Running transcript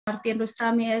Martin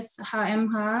Rustami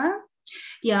SHMH,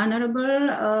 the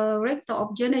Honorable Rector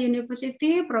of Jena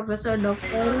University, Professor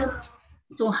Dr.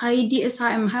 Suhaidi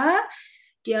SHMH,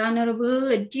 the Honorable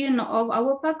Dean of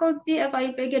our faculty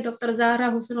FIPG, Dr.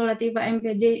 Zahra Husnul Latifah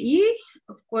MPDI,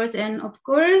 of course,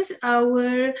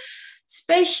 our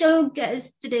special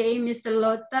guest today, Mr.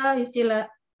 Lota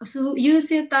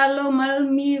Yusitalo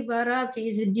Malmi Vara,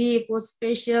 PhD,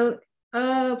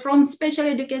 from Special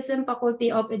Education Faculty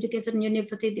of Education,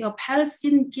 University of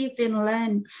Helsinki,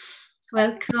 Finland.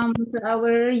 Welcome to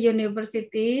our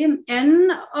university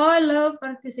and all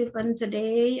participants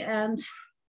today. And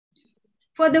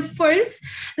for the first,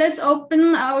 let's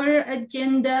open our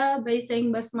agenda by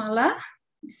saying Basmalah.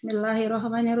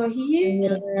 Bismillahirrahmanirrahim.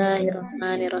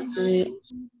 Bismillahirrahmanirrahim.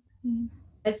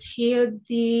 Let's hear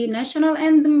the national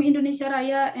anthem Indonesia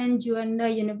Raya and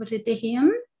Juanda University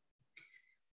hymn.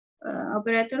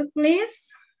 Operator,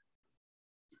 please.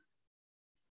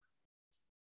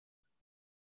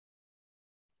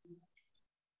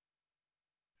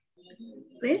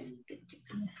 Please.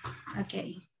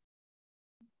 Okay.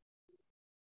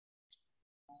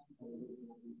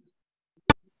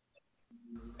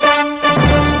 Indonesia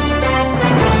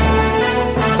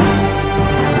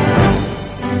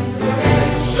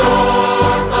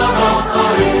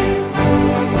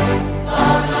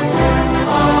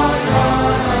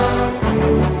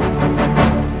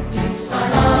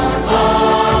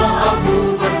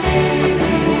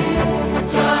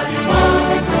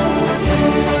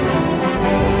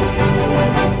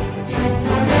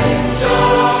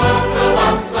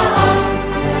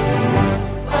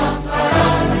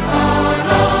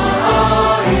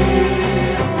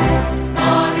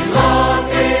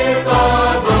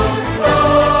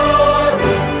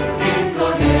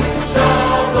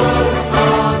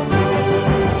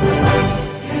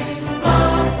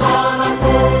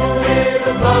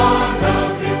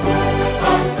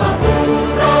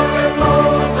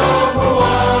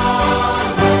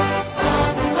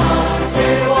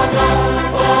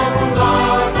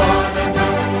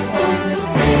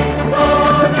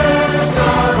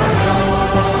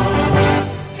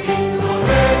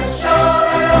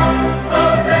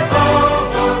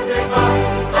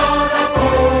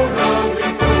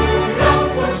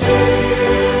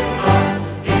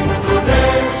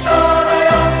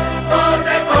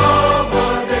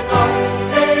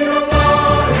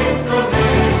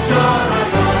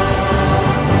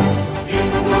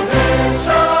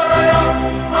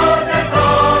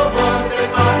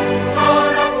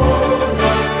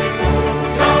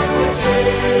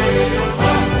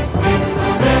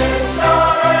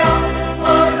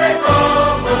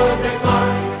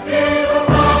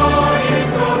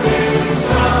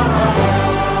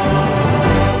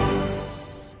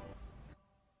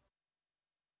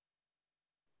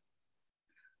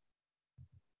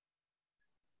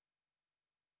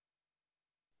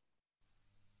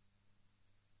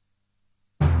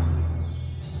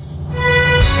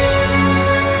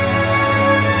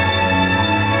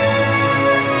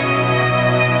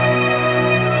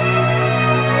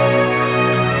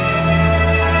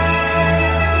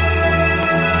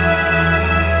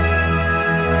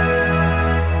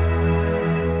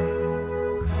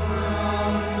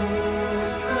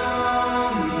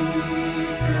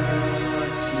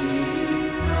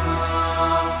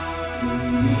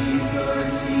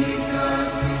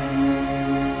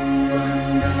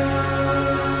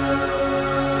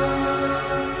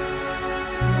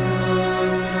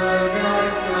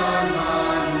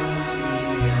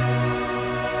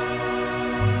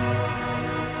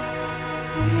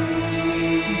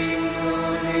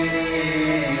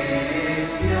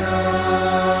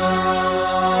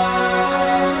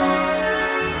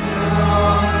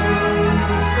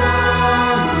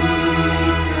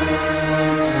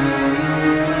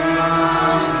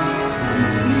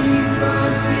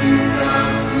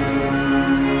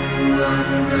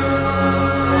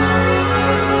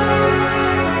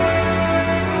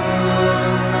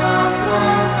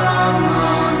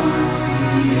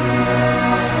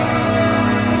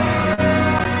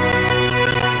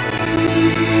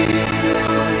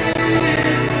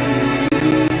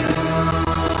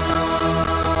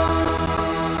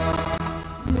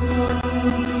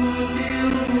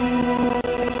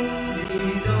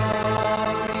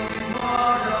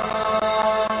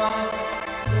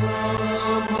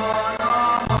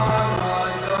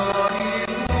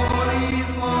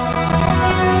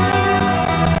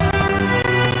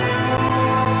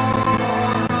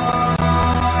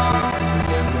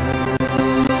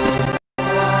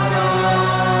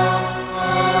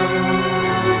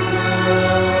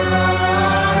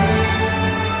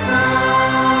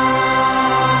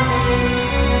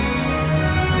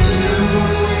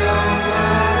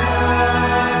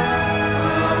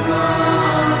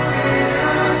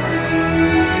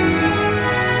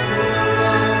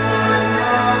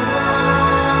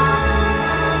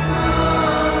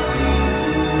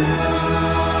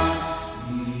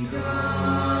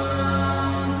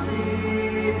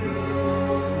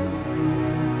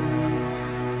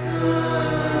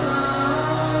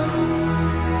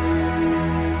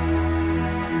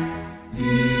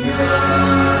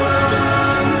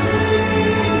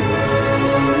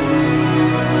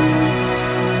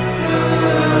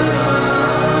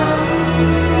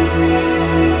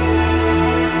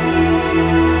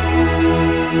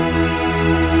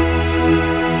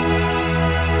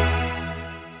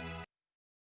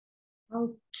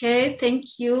Okay,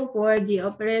 thank you for the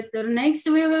operator. Next,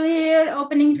 we will hear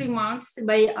opening remarks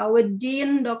by our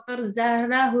Dean, Dr.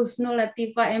 Zahra Husnul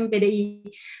Latifah,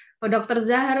 MPDI. For Dr.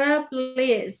 Zahra,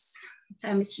 please.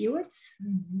 Time is yours.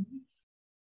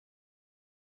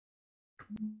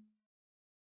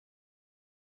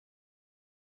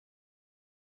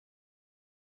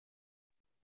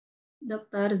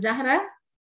 Dr. Zahra.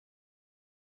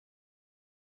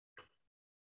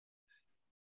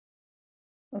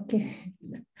 Okay,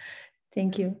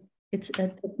 thank you. It's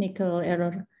a technical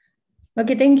error.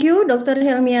 Okay, thank you, Dr.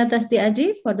 Helmia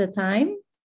Tasdiadri, for the time.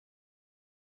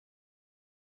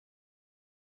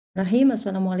 Rahim,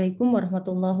 Assalamualaikum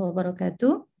warahmatullahi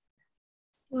wabarakatuh.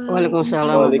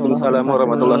 Waalaikumsalam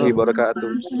warahmatullahi wabarakatuh.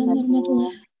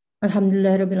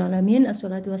 Alhamdulillah alamin,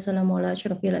 assalatu wassalamu ala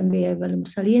asyrafil anbiya wal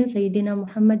mursalin sayyidina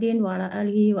Muhammadin wa ala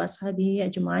alihi wa ashabihi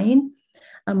ajma'in.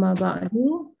 Amma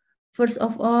ba'du. First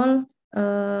of all,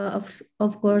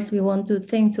 of course, we want to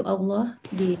thank to Allah,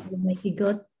 the Almighty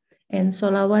God, and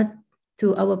salawat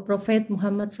to our Prophet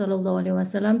Muhammad sallallahu alaihi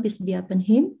wasallam, peace be upon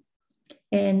him.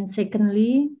 And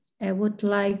secondly, I would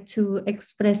like to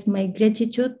express my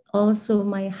gratitude, also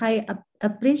my high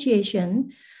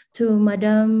appreciation to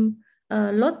Madam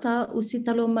Lota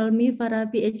Usitalo Malmi Farah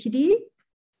PhD.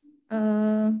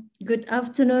 Good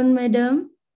afternoon,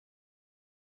 Madam.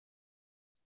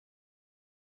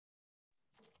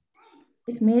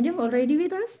 Is Madam already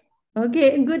with us?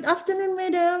 Okay, good afternoon,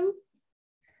 Madam.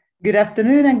 Good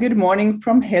afternoon and good morning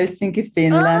from Helsinki,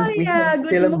 Finland. Oh, we yeah, have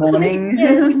still a morning.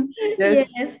 morning. Yes.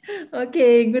 Yes.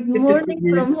 Okay, good morning to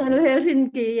see you. from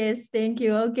Helsinki. Yes, thank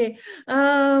you. Okay.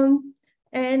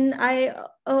 And I,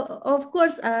 of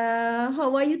course,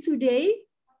 how are you today?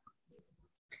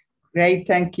 Great,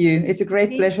 thank you. It's a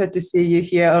great pleasure to see you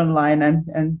here online,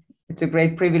 and it's a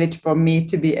great privilege for me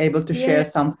to be able to share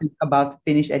something about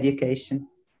Finnish education.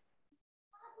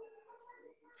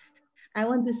 I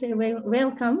want to say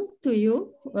welcome to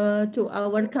you to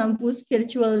our campus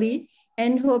virtually,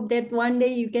 and hope that one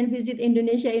day you can visit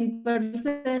Indonesia in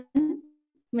person,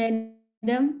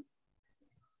 Madam.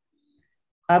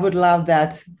 I would love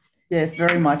that. Yes,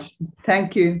 very much.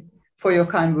 Thank you for your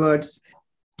kind words.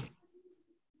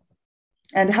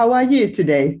 And how are you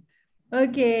today?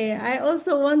 Okay, I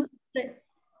also want to say,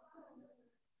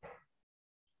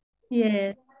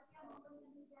 yes.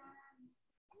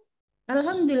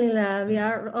 Alhamdulillah, we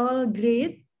are all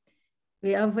great.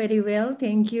 We are very well,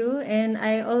 thank you. And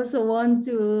I also want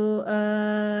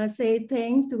to say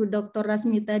thanks to Dr.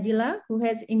 Rasmita Dila, who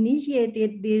has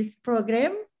initiated this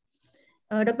program.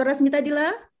 Dr. Rasmita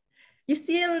Dila, you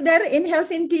still there in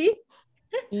Helsinki?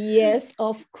 Yes,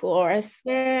 of course.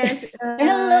 Yes.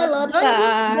 Hello,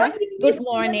 Lota. Good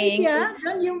morning.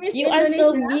 Don't you miss You Indonesia? are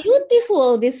so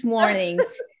beautiful this morning.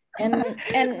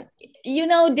 and you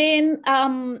know, then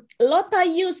Lota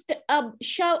used a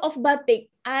shawl of batik.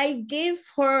 I gave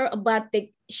her a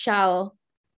batik shawl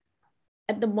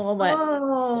at the moment.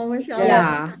 Oh, mashallah.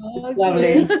 Yes, Okay.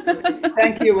 lovely.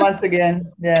 Thank you once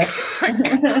again. Yes.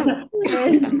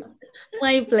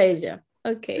 My pleasure.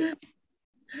 Okay.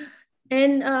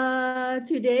 And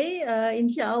today,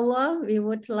 inshallah, we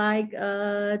would like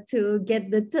to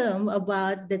get the term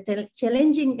about the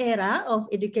challenging era of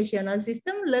educational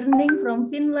system, learning from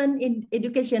Finland in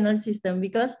educational system,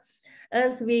 because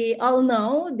as we all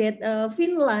know that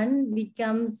Finland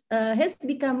has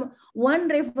become one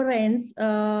reference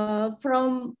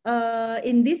from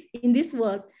in this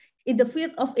world in the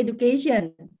field of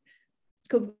education,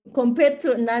 compared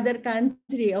to another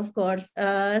country, of course.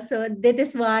 So that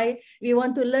is why we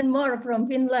want to learn more from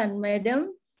Finland,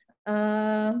 Madam,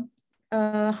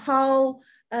 how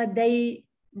they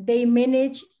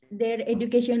manage their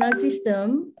educational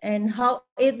system and how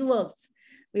it works.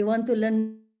 We want to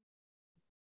learn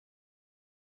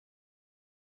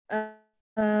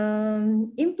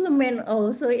implement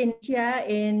also in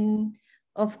Indonesia,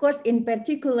 of course, in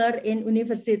particular in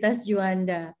Universitas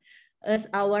Juanda, as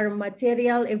our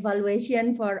material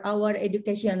evaluation for our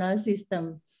educational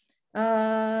system.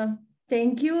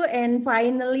 Thank you. And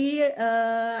finally,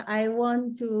 I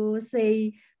want to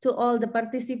say to all the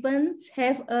participants,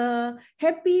 have a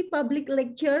happy public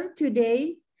lecture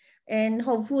today. And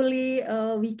hopefully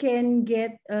we can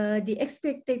get the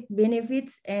expected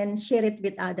benefits and share it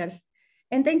with others.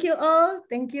 And thank you all.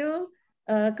 Thank you.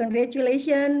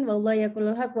 Congratulations. Wallahi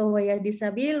yakulul haq wa huwa yahdi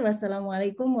sabil.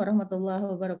 Wassalamualaikum warahmatullahi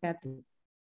wabarakatuh.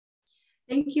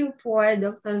 Thank you for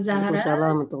Dr. Zahra.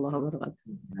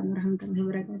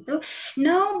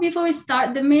 Now, before we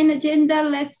start the main agenda,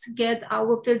 let's get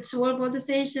our virtual photo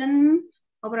session.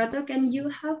 Operator, can you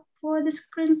have for the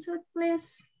screenshot,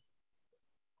 please?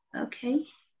 Okay.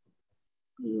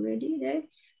 You ready there?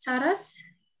 Saras?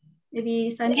 Maybe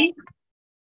Sandy?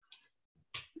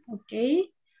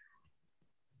 Okay.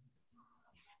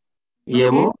 Iya,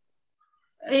 Okay. Bu.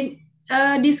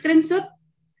 Di screenshot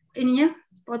ininya,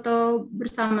 foto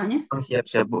bersamanya. Oh, siap,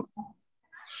 Bu.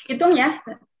 Hitung ya,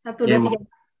 1, 2, 3.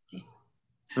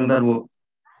 Sebentar, Bu.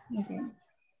 Okay.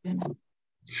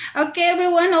 Okay,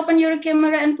 everyone, open your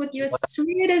camera and put your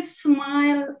sweetest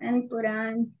smile and put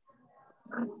on.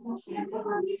 1, 2,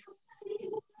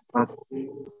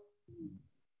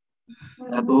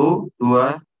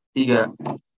 3.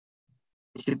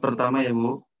 Sheet pertama ya,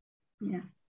 Bu. Ya.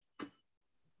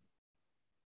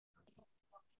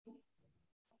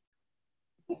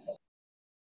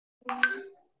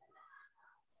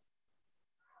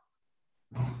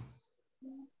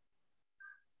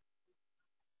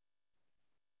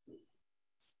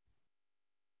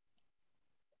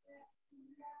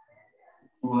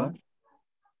 Dua.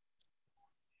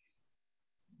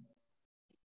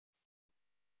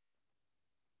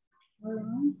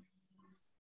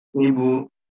 Ibu.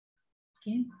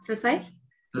 Okay, selesai?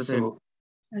 Selesai, Bu.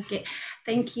 Okay,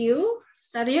 thank you,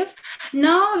 Sarif.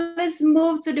 Now let's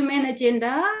move to the main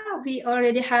agenda. We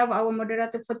already have our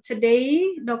moderator for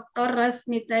today, Dr.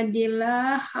 Rasmita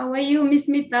Dila. How are you, Miss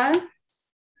Mita?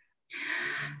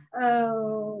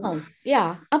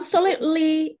 Yeah,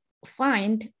 absolutely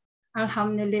fine.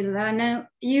 Alhamdulillah. Now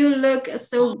you look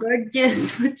so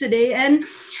gorgeous for today, and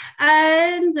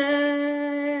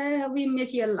we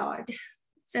miss you a lot.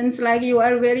 Seems like you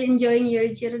are very enjoying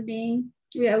your journey.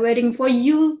 We are waiting for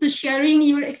you to sharing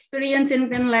your experience in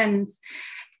Finland.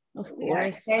 Of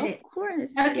course. Okay.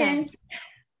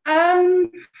 Yeah.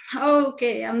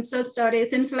 Okay, I'm so sorry.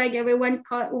 It seems like everyone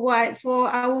caught white for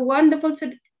our wonderful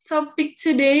topic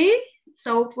today.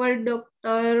 So for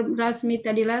Dr.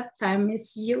 Rasmita Dila, time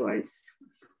is yours.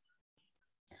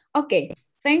 Okay,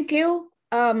 thank you,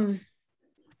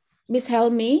 Miss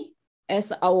Helmi, as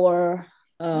our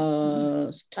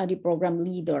study program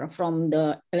leader from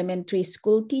the elementary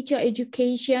school teacher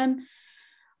education.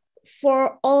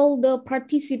 For all the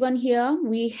participants here,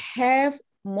 we have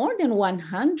more than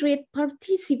 100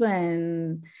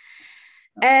 participants.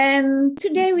 And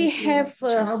today we have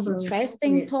an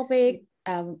interesting topic.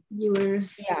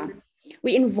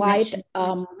 We invite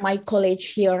my colleague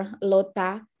here,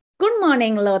 Lota. Good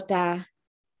morning, Lota.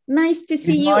 Nice to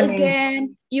see you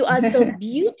again. You are so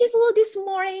beautiful this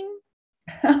morning.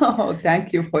 Oh,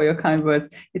 thank you for your kind words.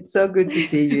 It's so good to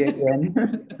see you again.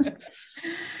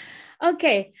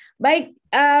 Oke, baik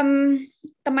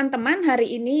teman-teman,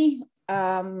 hari ini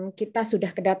kita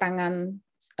sudah kedatangan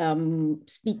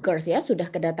speakers ya, sudah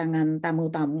kedatangan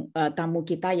tamu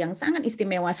kita yang sangat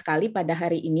istimewa sekali pada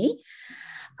hari ini.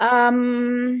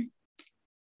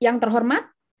 Yang terhormat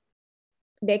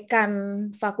Dekan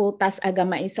Fakultas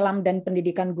Agama Islam dan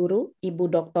Pendidikan Guru, Ibu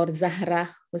Dr.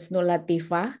 Zahra Husnul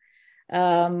Latifah.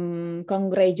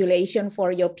 Congratulations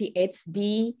for your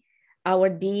PhD,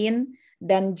 our Dean,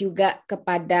 dan juga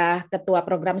kepada Ketua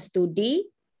Program Studi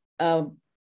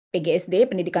PGSD,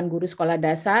 Pendidikan Guru Sekolah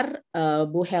Dasar,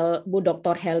 Bu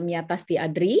Dr. Helmiatasti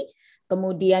Adri,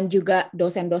 kemudian juga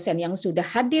dosen-dosen yang sudah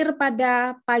hadir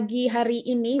pada pagi hari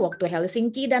ini, waktu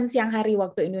Helsinki, dan siang hari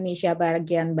waktu Indonesia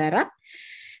bagian Barat,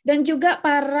 dan juga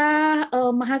para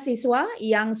mahasiswa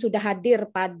yang sudah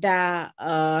hadir pada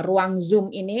ruang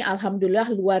Zoom ini.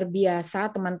 Alhamdulillah luar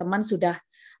biasa, teman-teman sudah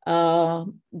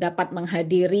dapat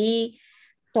menghadiri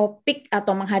topik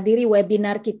atau menghadiri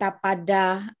webinar kita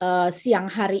pada siang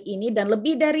hari ini, dan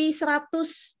lebih dari 100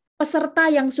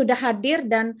 peserta yang sudah hadir,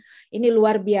 dan ini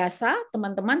luar biasa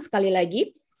teman-teman sekali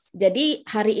lagi. Jadi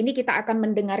hari ini kita akan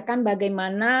mendengarkan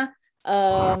bagaimana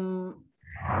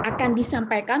akan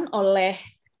disampaikan oleh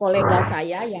kolega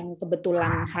saya yang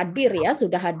kebetulan hadir ya,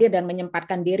 sudah hadir dan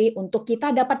menyempatkan diri untuk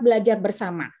kita dapat belajar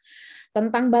bersama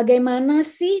tentang bagaimana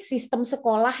sih sistem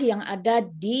sekolah yang ada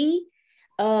di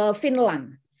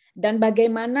Finland dan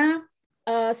bagaimana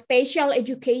special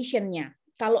education-nya.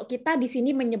 Kalau kita di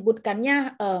sini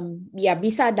menyebutkannya ya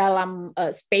bisa dalam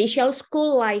special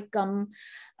school like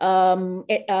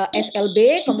SLB,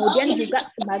 kemudian juga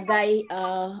sebagai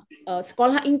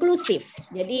sekolah inklusif.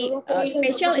 Jadi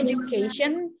special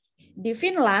education di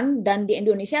Finland dan di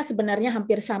Indonesia sebenarnya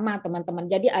hampir sama, teman-teman.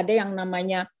 Jadi ada yang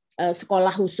namanya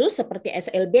sekolah khusus seperti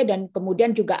SLB, dan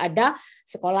kemudian juga ada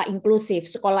sekolah inklusif.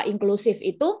 Sekolah inklusif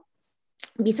itu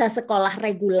bisa sekolah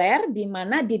reguler di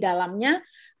mana di dalamnya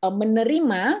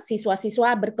menerima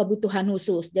siswa-siswa berkebutuhan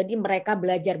khusus. Jadi mereka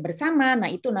belajar bersama. Nah,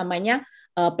 itu namanya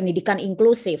pendidikan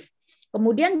inklusif.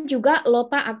 Kemudian juga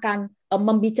Lota akan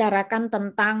membicarakan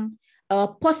tentang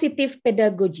positive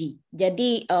pedagogy.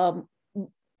 Jadi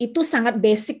itu sangat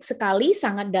basic sekali,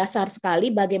 sangat dasar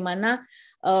sekali bagaimana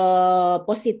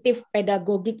positif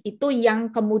pedagogik itu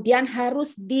yang kemudian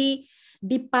harus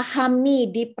dipahami,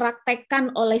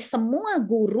 dipraktekkan oleh semua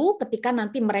guru ketika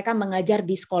nanti mereka mengajar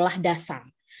di sekolah dasar.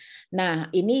 Nah,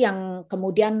 ini yang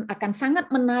kemudian akan sangat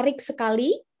menarik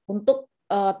sekali untuk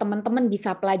teman-teman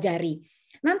bisa pelajari.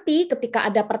 Nanti ketika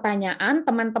ada pertanyaan,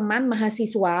 teman-teman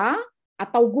mahasiswa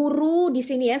atau guru di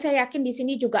sini ya, saya yakin di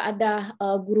sini juga ada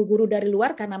guru-guru dari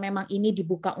luar karena memang ini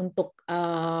dibuka untuk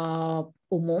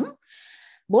umum.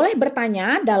 Boleh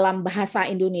bertanya dalam bahasa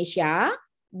Indonesia,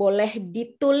 boleh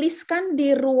dituliskan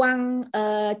di ruang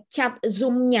chat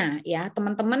Zoom-nya ya,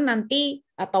 teman-teman nanti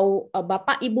atau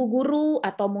Bapak Ibu guru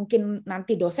atau mungkin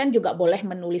nanti dosen juga boleh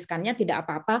menuliskannya, tidak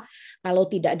apa-apa. Kalau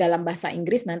tidak dalam bahasa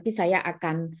Inggris nanti saya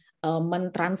akan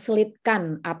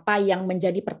mentranslatekan apa yang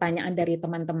menjadi pertanyaan dari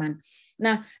teman-teman.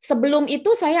 Nah, sebelum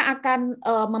itu saya akan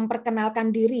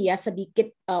memperkenalkan diri ya sedikit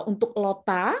untuk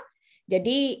Lota.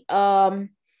 Jadi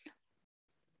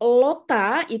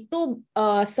Lota itu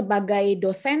sebagai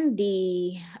dosen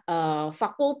di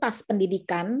Fakultas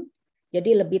Pendidikan,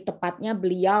 jadi lebih tepatnya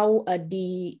beliau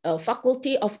di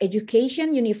Faculty of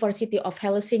Education, University of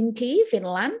Helsinki,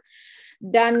 Finland,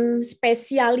 dan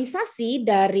spesialisasi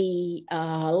dari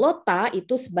Lota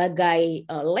itu sebagai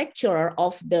lecturer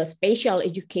of the special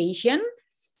education.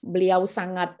 Beliau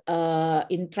sangat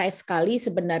interest sekali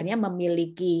sebenarnya,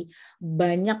 memiliki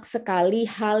banyak sekali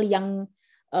hal yang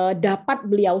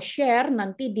dapat beliau share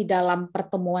nanti di dalam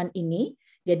pertemuan ini.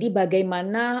 Jadi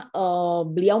bagaimana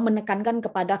beliau menekankan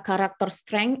kepada karakter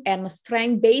strength and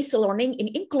strength-based learning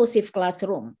in inclusive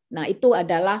classroom. Nah, itu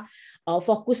adalah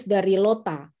fokus dari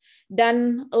Lota.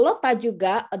 Dan Lota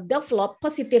juga develop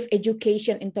positive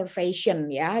education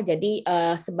intervention ya. Jadi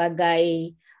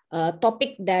sebagai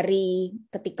topik dari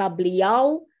ketika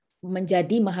beliau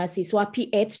menjadi mahasiswa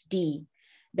PhD.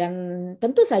 Dan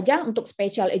tentu saja untuk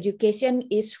special education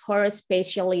is her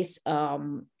specialist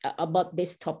about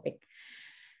this topic.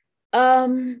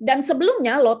 Dan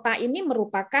sebelumnya Lota ini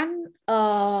merupakan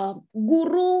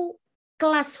guru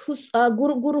kelas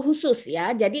guru-guru khusus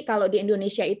ya. Jadi kalau di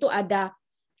Indonesia itu ada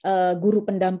guru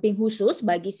pendamping khusus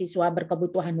bagi siswa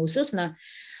berkebutuhan khusus. Nah,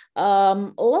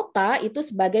 Lota itu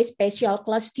sebagai special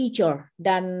class teacher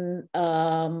dan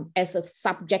as a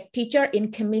subject teacher in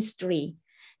chemistry.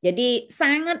 Jadi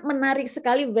sangat menarik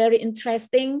sekali, very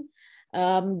interesting,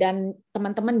 dan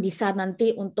teman-teman bisa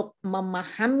nanti untuk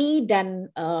memahami dan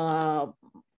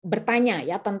bertanya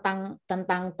ya tentang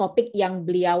topik yang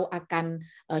beliau akan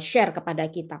share kepada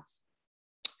kita.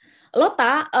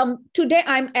 Lota, today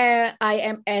I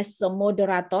am as a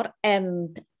moderator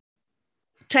and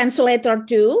translator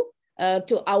to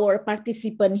our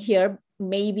participant here.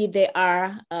 Maybe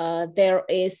there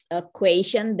is a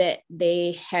question that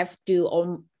they have to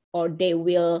or they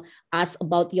will ask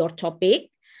about your topic.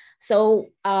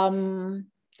 So I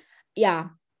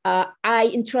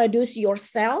introduce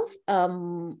yourself.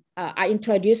 I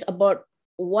introduce about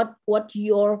what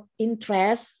your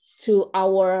interest to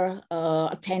our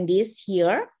attendees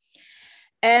here,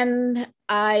 and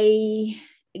I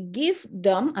give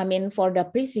them, for the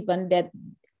participant that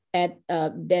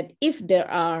if there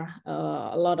are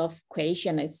a lot of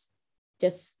questions,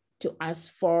 just to ask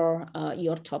for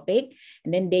your topic,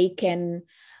 and then they can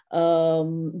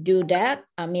do that.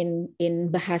 In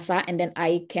Bahasa, and then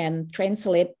I can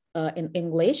translate in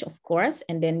English, of course,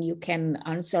 and then you can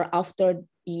answer after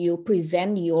you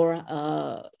present your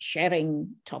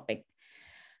sharing topic.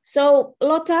 So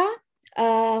Lota,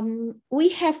 we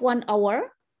have 1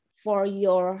 hour for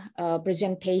your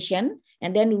presentation,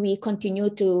 and then we continue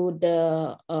to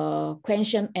the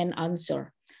question and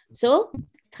answer. So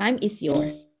time is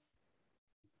yours.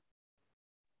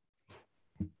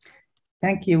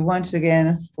 Thank you once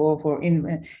again for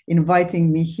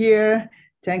inviting me here.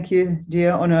 Thank you,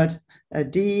 dear honored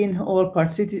Dean, all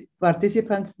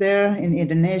participants there in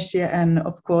Indonesia, and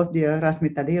of course, dear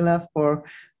Rasmita Dila for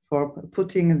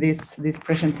putting this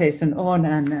presentation on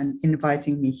and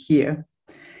inviting me here.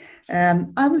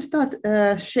 I will start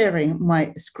sharing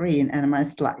my screen and my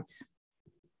slides.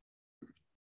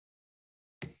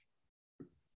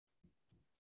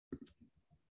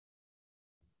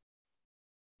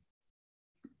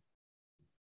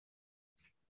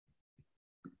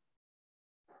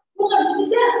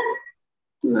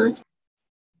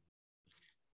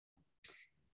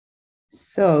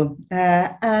 So,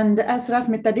 and as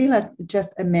Rasmita Dila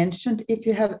just mentioned, if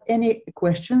you have any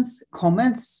questions,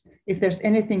 comments, if there's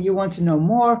anything you want to know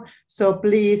more, so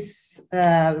please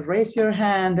raise your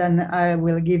hand and I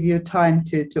will give you time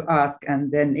to ask.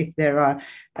 And then if there are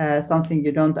something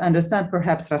you don't understand,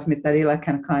 perhaps Rasmita Dila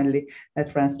can kindly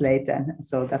translate, and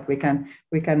so that we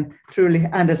can truly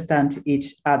understand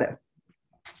each other.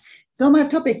 So my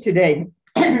topic today,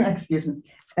 excuse me,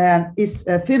 is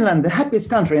Finland the happiest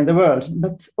country in the world,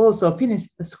 but also Finnish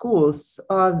schools,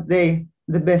 are they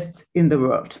the best in the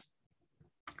world?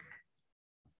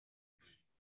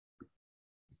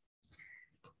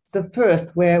 So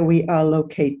first, where we are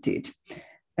located.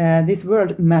 This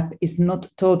world map is not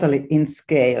totally in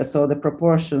scale, so the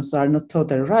proportions are not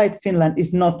totally right. Finland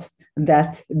is not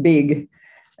that big,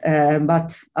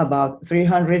 but about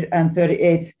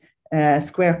 338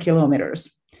 square kilometers.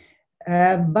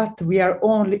 But we are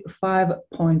only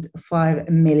 5.5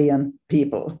 million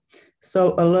people.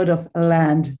 So a lot of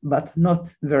land, but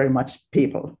not very much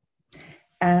people.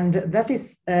 And that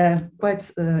is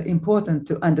quite important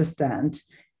to understand.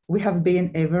 We have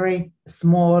been a very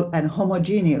small and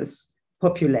homogeneous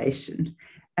population.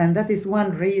 And that is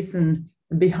one reason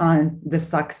behind the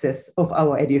success of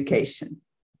our education.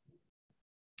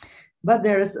 But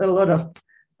there is a lot of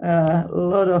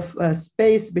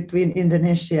space between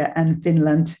Indonesia and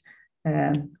Finland.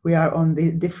 We are on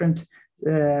the different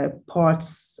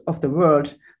parts of the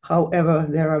world. However,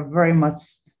 there are very much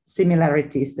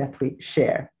similarities that we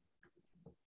share.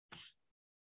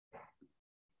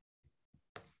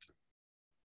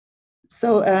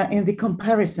 So in the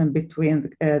comparison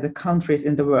between the countries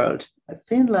in the world,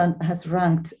 Finland has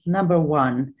ranked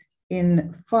 #1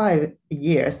 in 5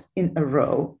 years in a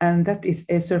row, and that is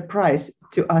a surprise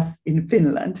to us in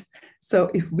Finland. So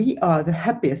if we are the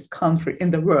happiest country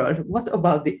in the world, what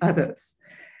about the others?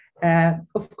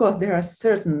 Of course, there are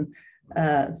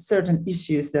certain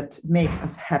issues that make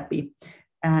us happy,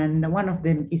 and one of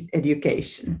them is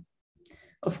education.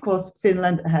 Of course,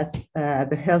 Finland has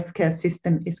the healthcare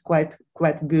system is quite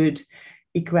good,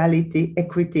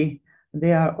 equity,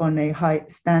 they are on a high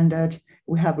standard.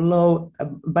 We have low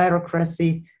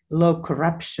bureaucracy, low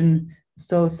corruption.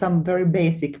 So some very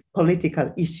basic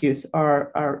political issues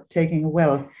are taken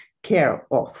well care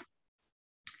of.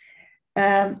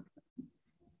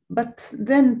 But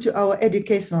then to our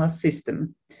educational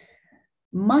system.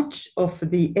 Much of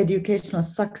the educational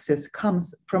success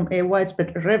comes from a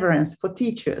widespread reverence for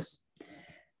teachers.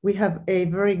 We have a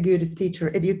very good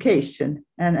teacher education,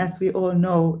 and as we all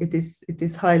know, it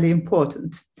is highly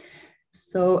important.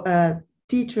 So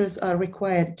teachers are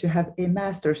required to have a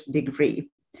master's degree.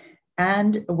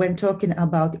 And when talking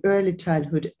about early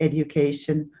childhood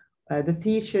education, the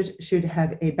teachers should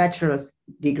have a bachelor's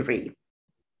degree.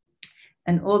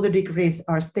 And all the degrees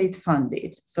are state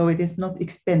funded, so it is not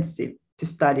expensive to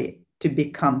study to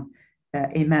become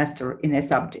a master in a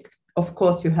subject. Of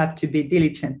course, you have to be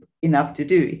diligent enough to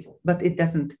do it, but it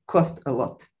doesn't cost a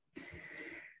lot.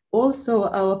 Also,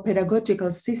 our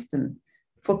pedagogical system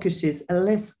focuses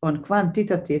less on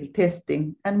quantitative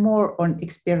testing and more on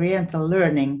experiential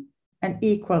learning and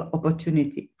equal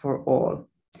opportunity for all.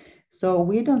 So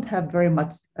we don't have very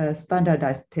much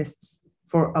standardized tests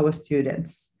for our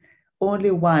students.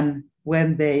 Only one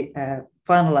when they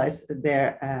finalize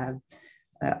their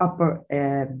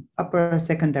upper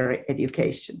secondary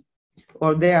education.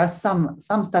 Or there are some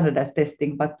standardized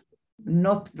testing, but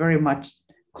not very much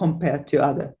compared to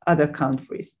other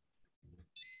countries.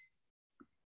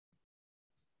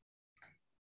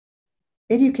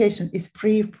 Education is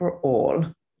free for all,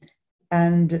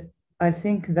 and I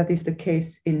think that is the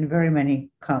case in very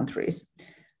many countries.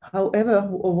 However,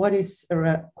 what is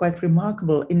quite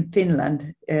remarkable in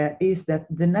Finland is that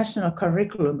the national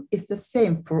curriculum is the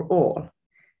same for all.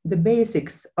 The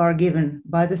basics are given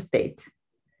by the state.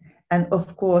 And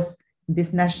of course,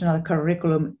 this national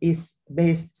curriculum is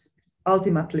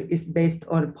ultimately based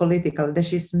on political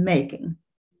decision making.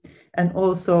 And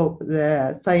also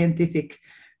the scientific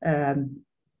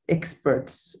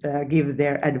experts give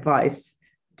their advice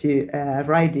to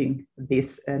writing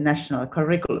this national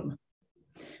curriculum.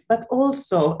 But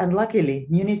also, and luckily,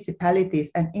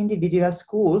 municipalities and individual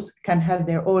schools can have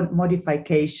their own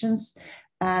modifications,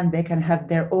 and they can have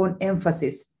their own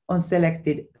emphasis on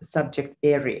selected subject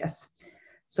areas.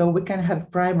 So we can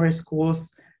have primary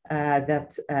schools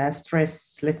that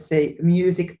stress, let's say,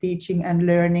 music teaching and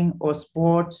learning, or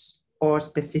sports, or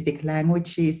specific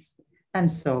languages, and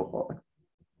so on.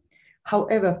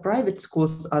 However, private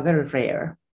schools are very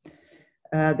rare.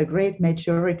 The great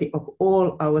majority of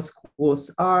all our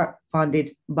schools are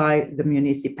funded by the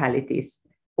municipalities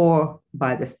or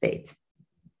by the state.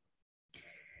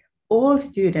 all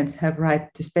students have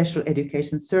right to special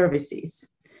education services.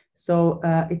 So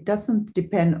it doesn't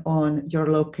depend on your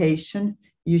location.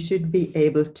 You should be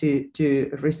able to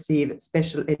receive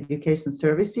special education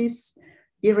services,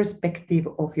 irrespective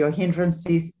of your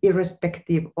hindrances,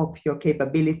 irrespective of your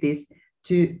capabilities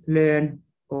to learn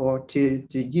or to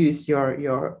use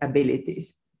your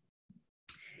abilities.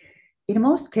 In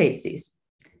most cases,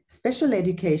 special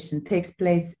education takes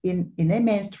place in a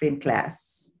mainstream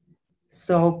class,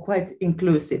 so quite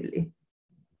inclusively.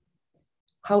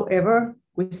 However,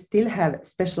 we still have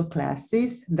special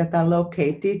classes that are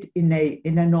located in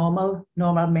a normal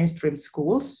mainstream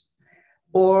schools,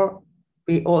 or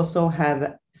we also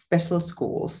have special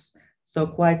schools, so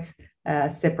quite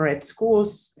separate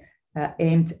schools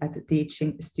aimed at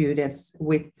teaching students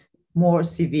with more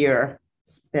severe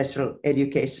special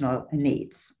educational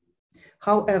needs.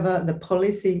 However, the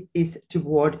policy is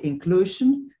toward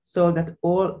inclusion, so that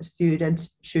all students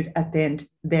should attend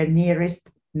their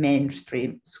nearest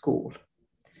mainstream school.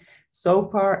 So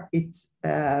far,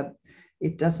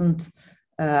 it doesn't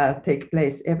take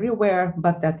place everywhere,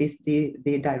 but that is the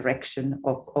direction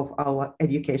of our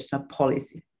educational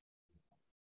policy.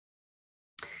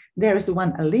 There is a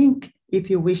link if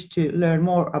you wish to learn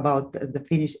more about the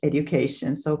Finnish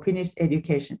education. So Finnish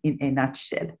education in a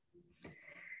nutshell.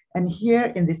 And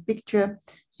here in this picture,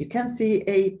 you can see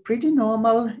a pretty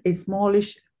normal, a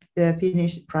smallish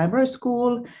Finnish primary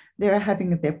school. They are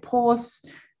having their pause.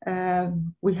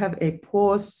 We have a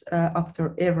pause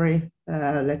after every,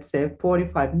 let's say,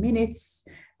 45 minutes,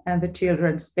 and the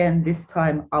children spend this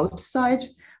time outside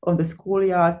on the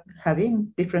schoolyard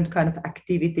having different kind of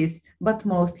activities, but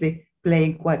mostly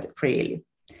playing quite freely.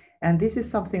 And this is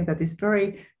something that is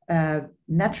very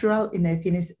natural in a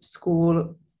Finnish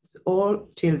school. All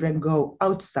children go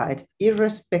outside,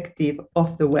 irrespective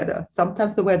of the weather.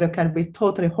 Sometimes the weather can be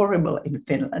totally horrible in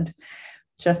Finland.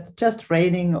 Just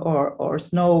raining or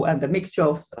snow and the mixture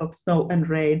of snow and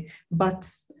rain, but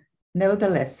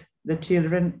nevertheless, the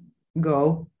children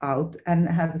go out and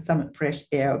have some fresh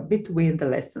air between the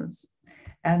lessons.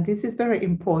 And this is very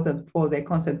important for their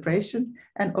concentration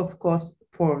and of course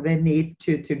for their need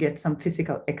to get some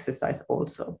physical exercise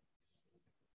also.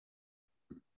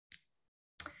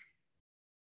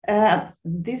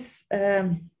 This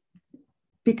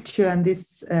picture and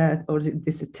this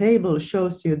table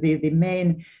shows you the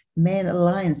main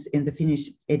lines in the Finnish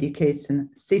education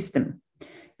system.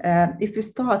 If you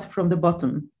start from the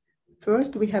bottom,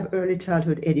 first we have early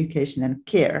childhood education and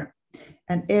care,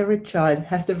 and every child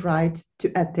has the right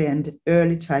to attend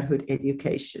early childhood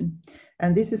education.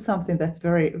 And this is something that's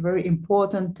very, very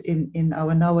important in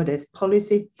our nowadays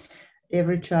policy.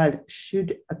 Every child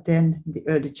should attend the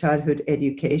early childhood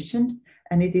education,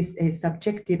 and it is a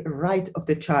subjective right of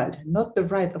the child, not the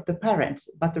right of the parents,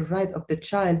 but the right of the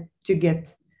child to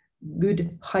get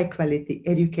good, high quality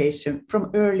education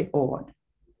from early on.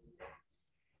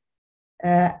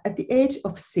 At the age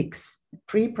of 6,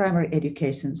 pre-primary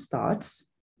education starts.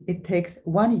 It takes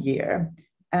 1 year,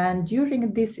 and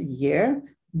during this year,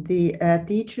 the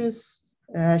teachers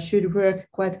should work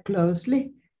quite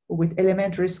closely with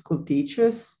elementary school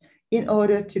teachers in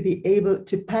order to be able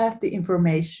to pass the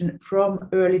information from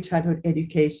early childhood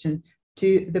education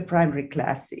to the primary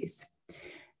classes.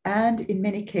 And in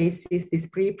many cases, this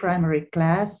pre-primary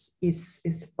class is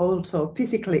also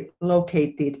physically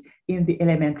located in the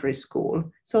elementary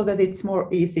school, so that it's more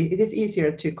easy. It is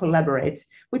easier to collaborate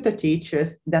with the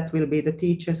teachers that will be the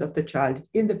teachers of the child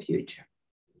in the future.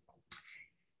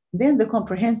 Then the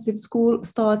comprehensive school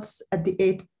starts at the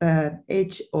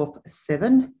age of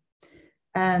 7,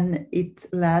 and it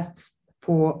lasts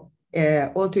for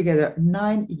altogether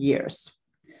 9 years.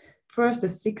 First, the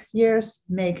 6 years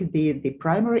make the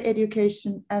primary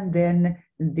education, and then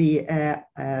the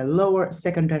lower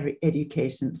secondary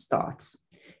education starts.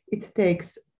 It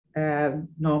takes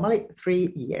normally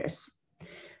 3 years.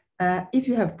 If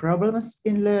you have problems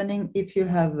in learning, if you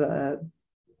have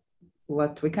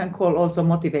what we can call also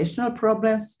motivational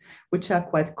problems, which are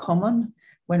quite common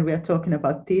when we are talking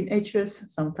about teenagers,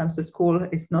 sometimes the school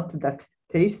is not that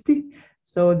tasty,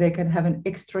 so they can have an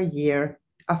extra year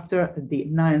after the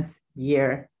 9th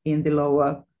year in the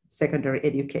lower secondary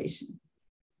education.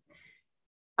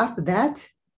 After that,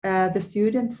 the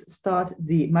students start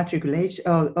the matriculation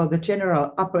or the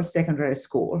general upper secondary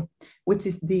school, which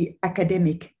is the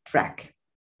academic track.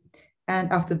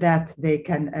 And after that, they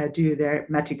can do their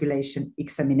matriculation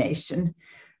examination,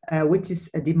 which is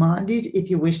demanded if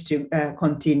you wish to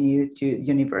continue to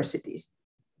universities.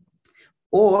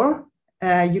 Or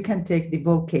you can take the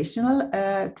vocational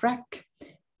track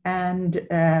and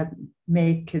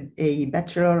make a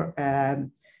bachelor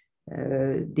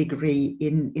degree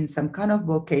in some kind of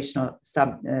vocational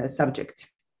subject.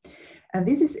 And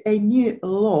this is a new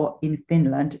law in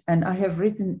Finland, and I have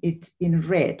written it in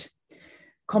red.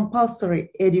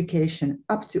 Compulsory education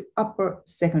up to upper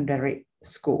secondary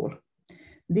school.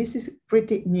 This is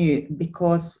pretty new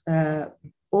because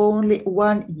only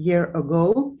 1 year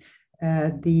ago,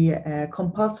 the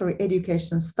compulsory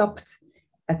education stopped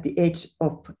at the age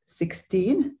of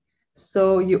 16.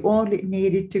 So you only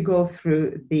needed to go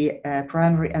through the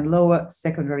primary and lower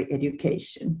secondary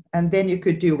education, and then you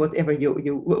could do whatever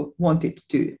you wanted to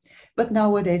do. But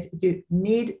nowadays you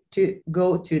need to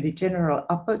go to the general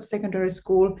upper secondary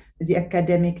school, the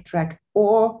academic track,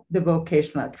 or the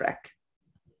vocational track.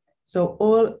 So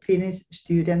all Finnish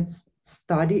students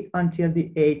study until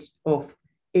the age of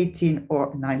 18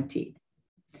 or 19.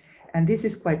 And this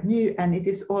is quite new, and it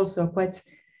is also quite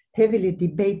heavily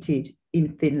debated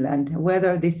in Finland,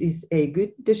 whether this is a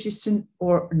good decision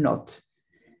or not,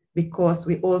 because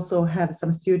we also have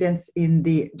some students in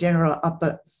the general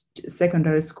upper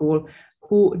secondary school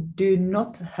who do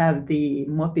not have the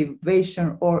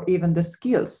motivation or even the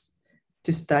skills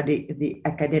to study the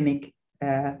academic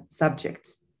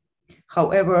subjects.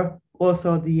 However,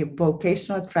 also the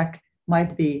vocational track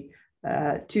might be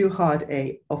too hard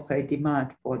of a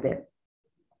demand for them.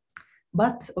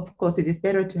 But of course, it is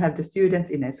better to have the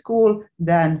students in a school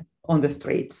than on the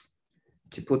streets,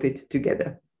 to put it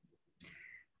together.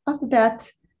 After that,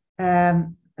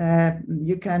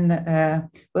 you can,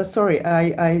 well, sorry,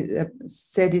 I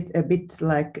said it a bit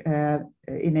like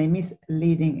in a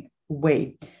misleading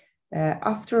way.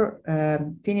 After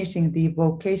finishing the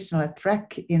vocational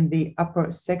track in the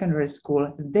upper secondary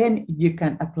school, then you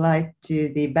can apply to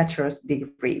the bachelor's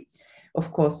degree.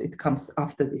 Of course, it comes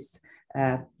after this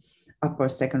upper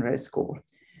secondary school.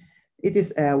 It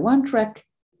is one track,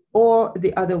 or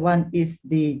the other one is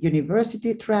the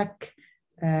university track,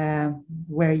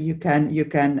 where you can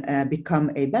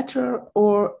become a bachelor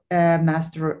or a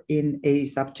master in a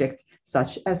subject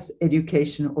such as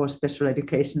education or special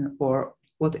education or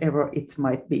whatever it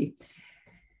might be.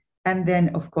 And then,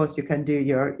 of course, you can do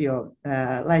your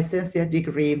licentiate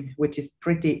degree, which is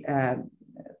pretty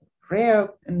rare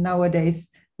nowadays.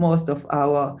 Most of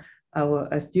our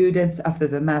students after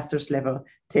the master's level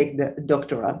take the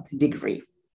doctoral degree.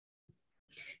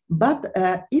 But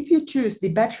if you choose the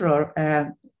bachelor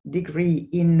degree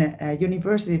in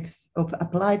universities of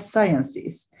applied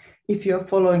sciences, if you're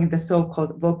following the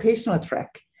so-called vocational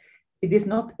track, it is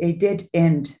not a dead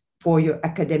end for your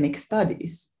academic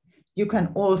studies. You can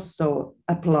also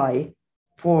apply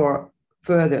for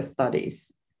further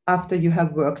studies after you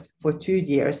have worked for 2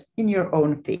 years in your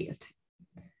own field.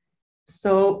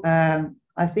 So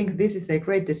I think this is a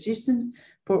great decision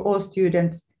for all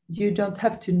students. You don't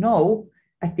have to know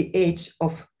at the age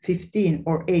of 15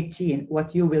 or 18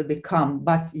 what you will become,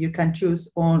 but you can choose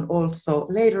on also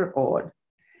later on.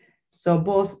 So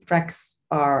both tracks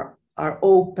are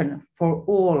open for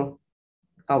all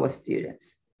our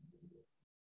students.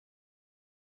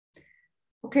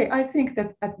 Okay, I think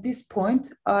that at this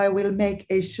point, I will make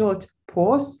a short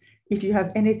pause. If you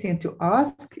have anything to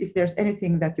ask, if there's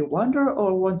anything that you wonder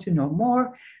or want to know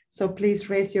more, so please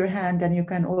raise your hand, and you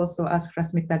can also ask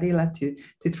Rasmita Dila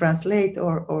to translate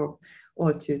or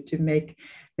to make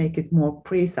it more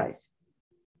precise.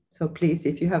 So please,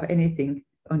 if you have anything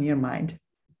on your mind.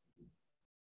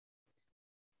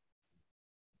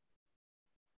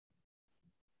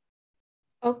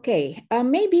 Okay,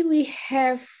 maybe we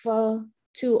have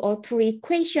 2 or 3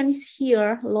 questions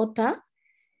here, Lotta,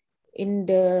 in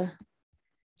the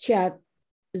chat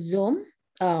Zoom.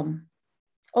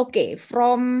 Okay,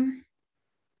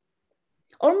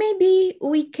 or maybe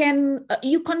we can,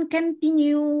 you can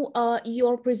continue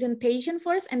your presentation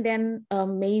first, and then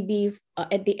maybe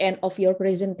at the end of your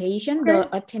presentation, okay, the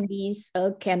attendees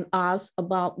can ask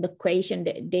about the question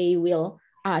that they will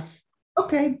ask.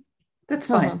 Okay, that's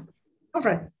fine. All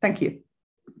right, thank you.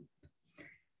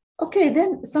 Okay,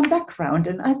 then some background,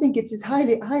 and I think it is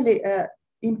highly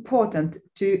important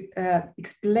to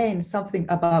explain something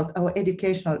about our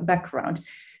educational background,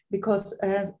 because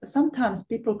sometimes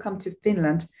people come to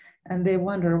Finland and they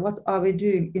wonder, what are we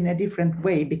doing in a different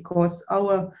way? Because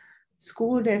our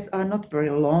school days are not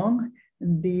very long.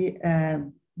 The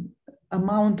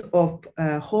amount of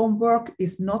homework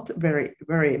is not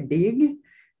very big.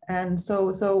 And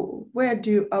so where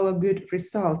do our good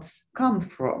results come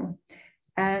from?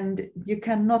 And you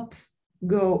cannot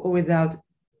go without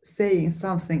saying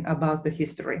something about the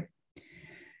history.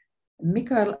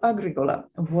 Mikael Agricola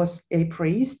was a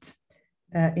priest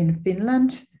in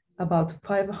Finland about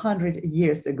 500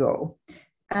 years ago.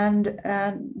 And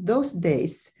those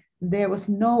days, there was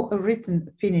no written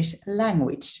Finnish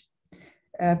language.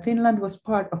 Finland was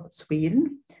part of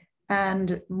Sweden,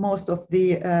 and most of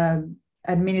the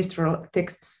administrative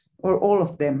texts, or all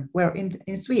of them, were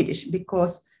in Swedish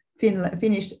because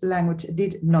Finnish language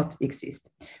did not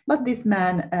exist. But this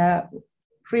man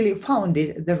really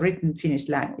founded the written Finnish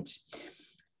language.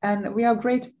 And we are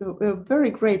very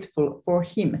grateful for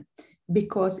him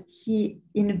because he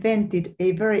invented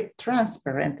a very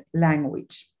transparent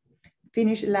language.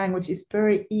 Finnish language is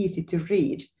very easy to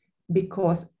read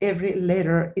because every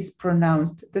letter is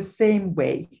pronounced the same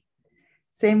way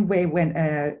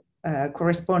when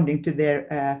corresponding to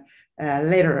their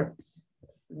letter.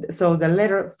 So the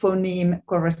letter phoneme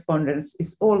correspondence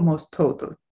is almost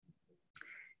total.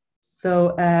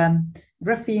 So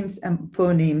graphemes and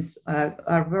phonemes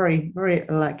are very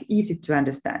easy to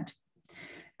understand.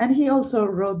 And he also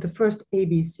wrote the first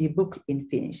ABC book in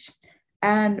Finnish.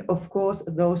 And of course,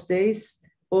 those days,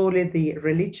 only the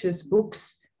religious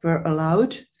books were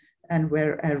allowed and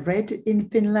were read in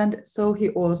Finland. So he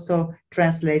also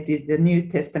translated the New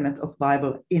Testament of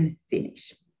Bible in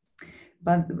Finnish.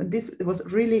 But this was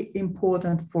really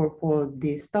important for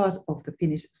the start of the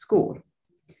Finnish school.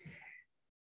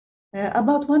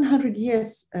 About 100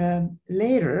 years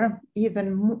later,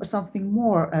 even something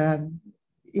more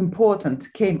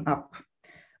important came up.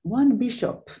 One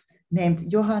bishop named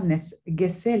Johannes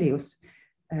Geselius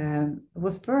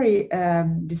was very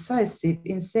decisive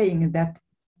in saying that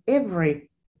every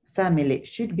family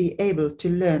should be able to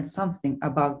learn something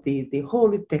about the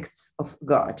holy texts of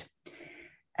God.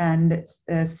 And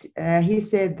he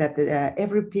said that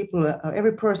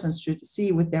every person should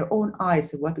see with their own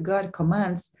eyes what God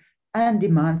commands and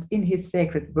demands in his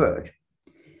sacred word.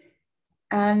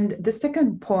 And the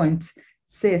second point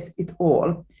says it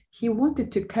all. He wanted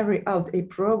to carry out a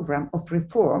program of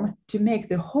reform to make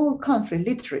the whole country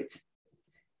literate.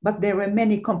 But there were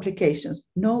many complications,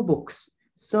 no books.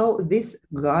 So this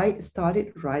guy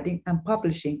started writing and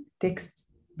publishing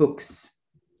textbooks.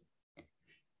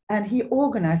 And he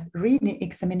organized reading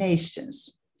examinations.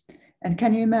 And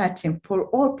can you imagine, for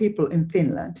all people in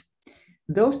Finland,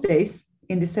 those days,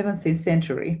 in the 17th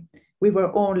century, we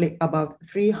were only about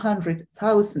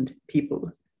 300,000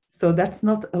 people. So that's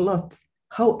not a lot.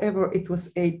 However, it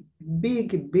was a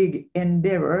big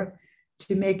endeavor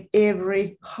to make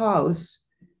every house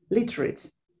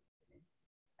literate.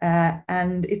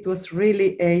 And it was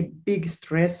really a big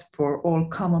stress for all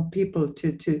common people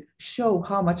to show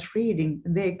how much reading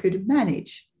they could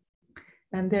manage.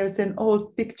 And there's an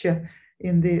old picture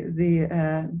in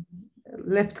the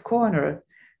left corner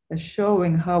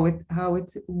showing how it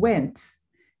went.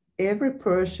 Every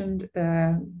person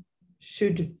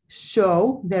should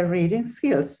show their reading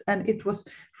skills, and it was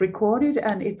recorded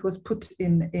and it was put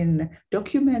in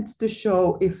documents to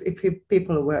show if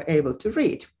people were able to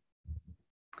read.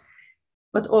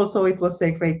 But also it was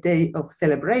a great day of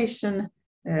celebration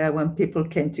when people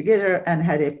came together and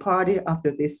had a party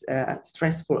after this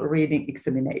stressful reading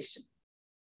examination.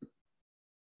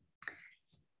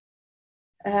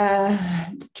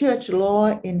 Church law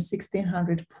in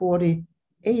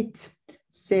 1648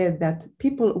 said that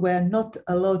people were not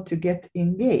allowed to get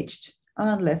engaged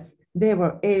unless they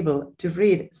were able to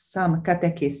read some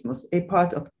catechismus, a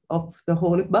part of the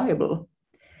Holy Bible.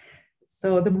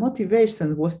 So the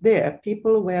motivation was there.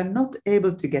 People were not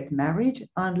able to get married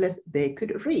unless they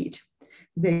could read.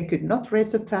 They could not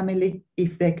raise a family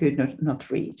if they could not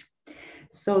read.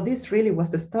 So this really was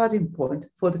the starting point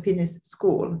for the Finnish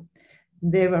school.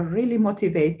 They were really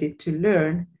motivated to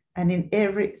learn, and in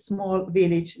every small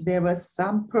village there were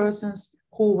some persons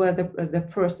who were the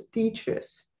first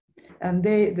teachers. And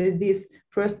these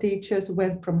first teachers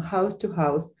went from house to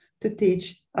house to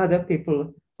teach other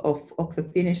people of the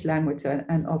Finnish language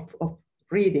and of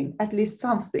reading, at least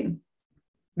something,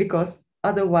 because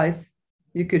otherwise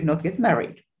you could not get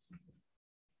married.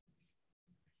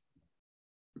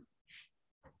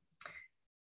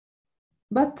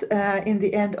 But in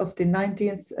the end of the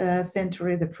 19th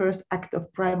century, the first act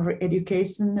of primary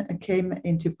education came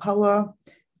into power,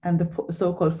 and the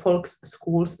so-called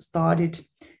Folkschools started.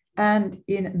 And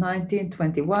in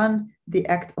 1921, the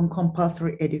Act on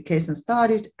Compulsory Education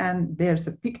started, and there's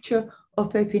a picture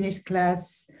of a Finnish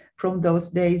class from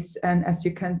those days. And as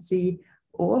you can see,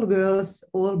 all girls,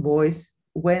 all boys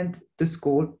went to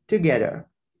school together.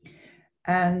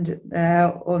 And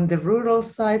on the rural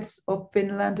sides of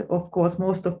Finland, of course,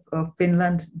 most of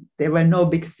Finland, there were no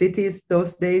big cities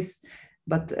those days,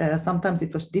 but sometimes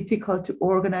it was difficult to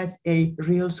organize a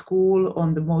real school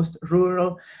on the most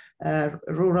rural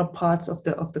parts of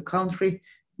the country.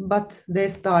 But they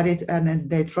started and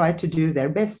they tried to do their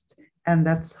best. And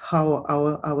that's how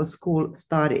our school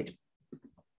started.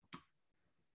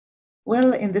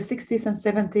 Well, in the 60s and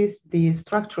 70s, the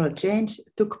structural change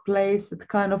took place. The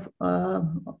kind of,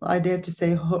 I dare to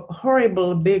say,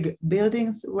 horrible big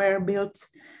buildings were built,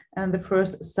 and the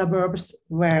first suburbs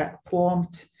were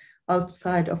formed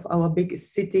outside of our big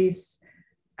cities,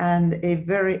 and a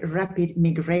very rapid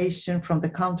migration from the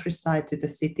countryside to the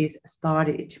cities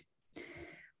started.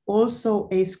 Also,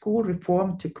 a school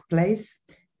reform took place,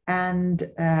 and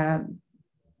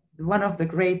one of the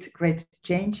great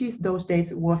changes those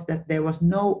days was that there was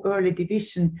no early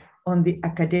division on the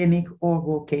academic or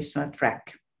vocational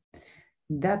track.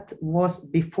 That was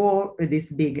before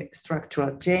this big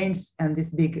structural change and this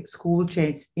big school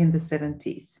change in the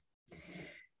 70s.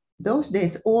 Those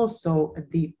days also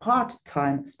the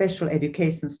part-time special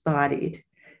education started.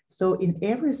 So in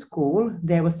every school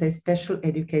there was a special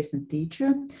education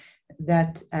teacher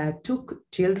that took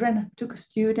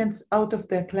students out of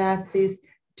their classes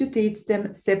to teach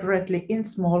them separately in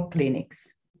small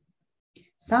clinics.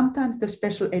 Sometimes the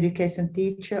special education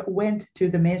teacher went to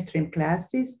the mainstream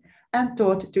classes and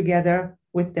taught together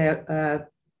with the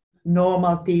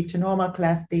normal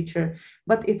class teacher,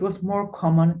 but it was more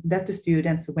common that the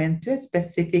students went to a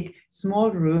specific small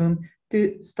room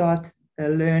to start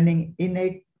learning in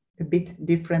a bit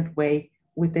different way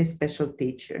with a special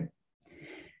teacher.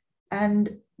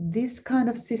 And this kind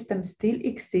of system still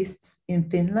exists in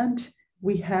Finland.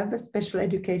 We have special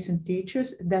education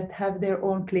teachers that have their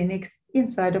own clinics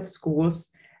inside of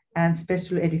schools, and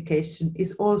special education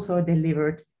is also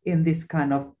delivered in this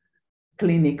kind of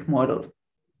clinic model.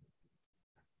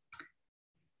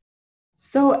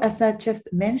 So as I just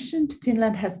mentioned,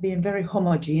 Finland has been very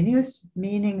homogeneous,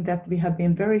 meaning that we have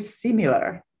been very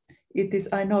similar.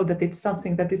 I know that it's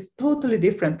something that is totally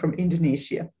different from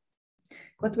Indonesia,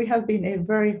 but we have been a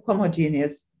very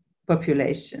homogeneous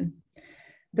population.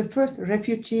 The first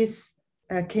refugees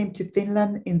came to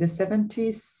Finland in the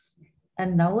 70s,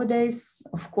 and nowadays,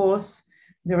 of course,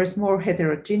 there is more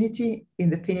heterogeneity in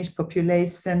the Finnish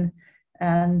population,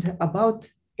 and about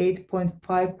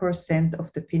 8.5%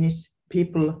 of the Finnish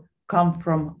people come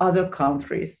from other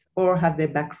countries or have their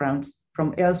backgrounds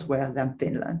from elsewhere than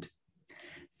Finland.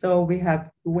 So we have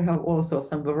also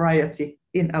some variety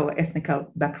in our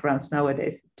ethnical backgrounds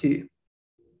nowadays too.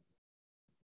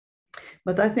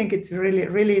 But I think it's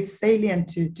really salient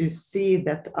to see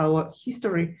that our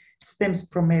history stems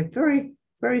from a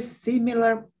very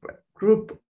similar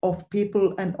group of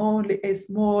people and only a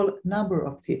small number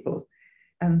of people.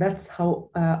 And that's how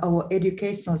our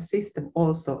educational system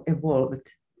also evolved.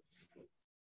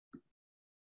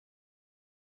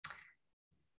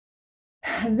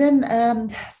 And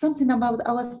then something about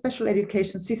our special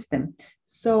education system.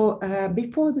 So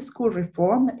before the school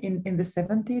reform in the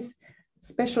 70s,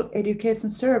 special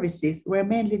education services were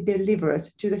mainly delivered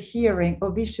to the hearing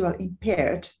or visual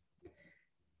impaired,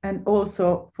 and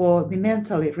also for the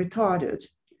mentally retarded,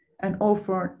 and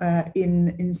often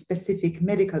in specific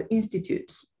medical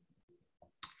institutes.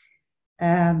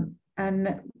 And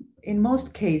in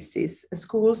most cases,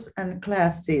 schools and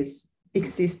classes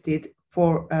existed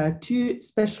for two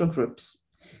special groups: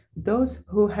 those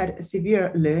who had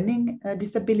severe learning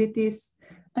disabilities,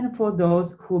 and for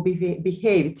those who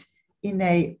behaved in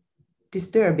a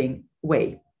disturbing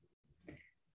way.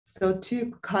 So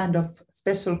two kind of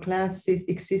special classes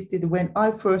existed when I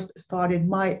first started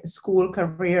my school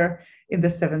career in the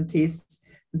 70s.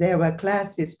 There were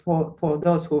classes for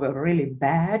those who were really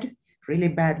bad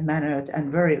mannered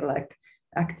and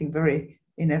acting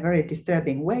in a very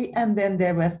disturbing way. And then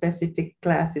there were specific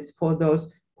classes for those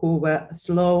who were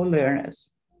slow learners,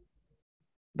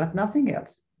 but nothing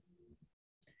else.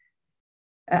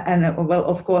 And well,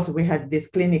 of course, we had this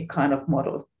clinic kind of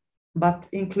model, but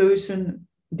inclusion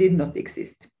did not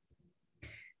exist.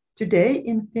 Today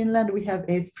in Finland, we have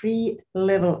a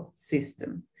 3-level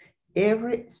system.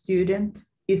 Every student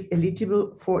is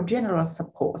eligible for general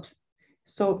support.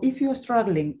 So if you're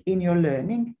struggling in your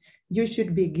learning, you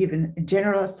should be given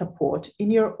general support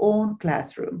in your own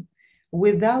classroom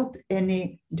without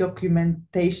any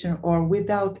documentation or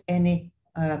without any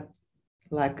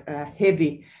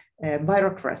heavy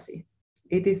bureaucracy.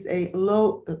 It is a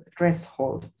low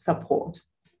threshold support.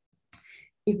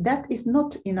 If that is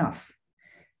not enough,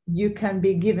 you can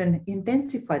be given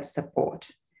intensified support.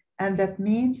 And that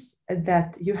means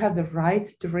that you have the right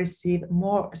to receive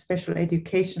more special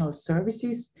educational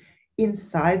services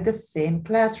inside the same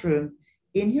classroom,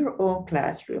 in your own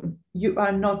classroom. You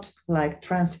are not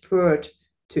transferred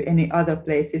to any other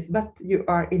places, but you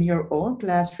are in your own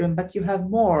classroom, but you have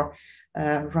more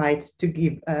rights to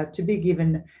be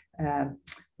given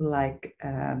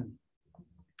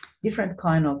different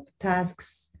kind of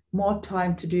tasks, more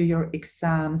time to do your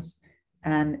exams,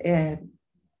 and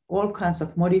all kinds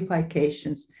of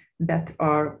modifications that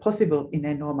are possible in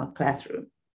a normal classroom.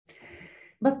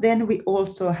 But then we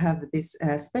also have this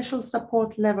special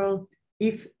support level.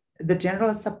 If the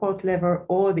general support level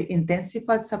or the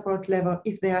intensified support level,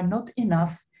 if they are not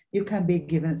enough, you can be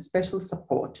given special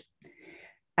support.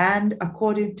 And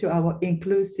according to our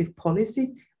inclusive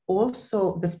policy,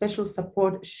 also the special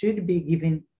support should be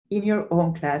given in your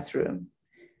own classroom.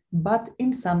 But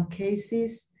in some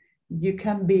cases, you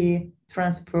can be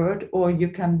transferred or you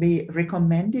can be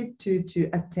recommended to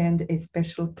attend a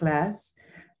special class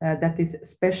that is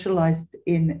specialized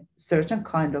in certain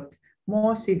kind of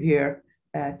more severe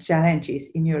challenges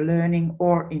in your learning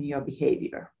or in your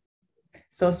behavior.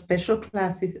 So special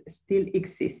classes still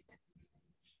exist.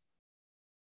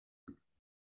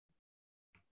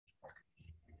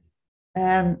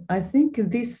 I think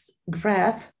this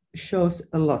graph shows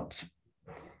a lot.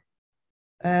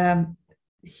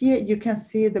 Here you can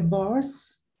see the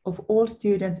bars of all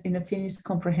students in a Finnish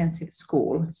comprehensive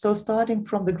school. So starting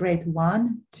from the grade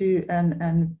 1 to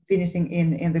and finishing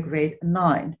in the grade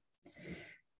 9.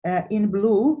 In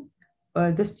blue,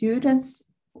 the students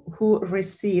who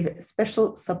receive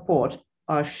special support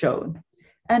are shown.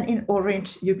 And in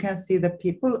orange, you can see the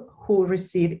people who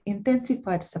receive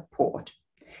intensified support.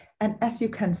 And as you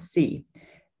can see,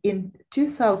 in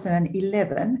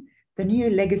 2011, the new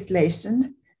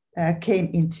legislation came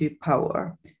into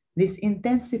power. This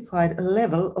intensified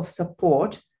level of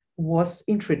support was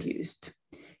introduced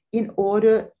in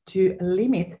order to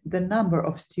limit the number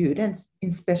of students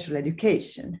in special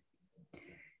education.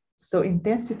 So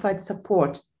intensified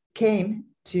support came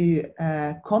to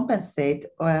compensate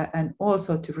and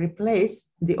also to replace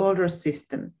the older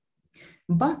system.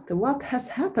 But what has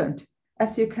happened?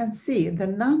 As you can see, the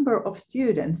number of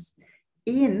students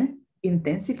in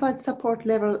intensified support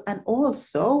level and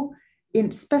also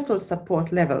in special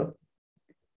support level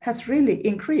has really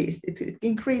increased. It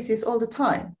increases all the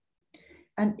time.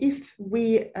 And if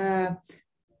we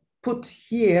put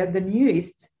here the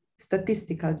newest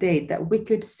statistical data, we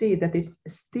could see that it's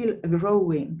still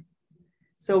growing.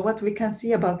 So what we can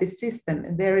see about this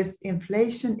system, there is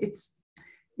inflation.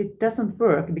 It doesn't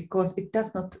work because it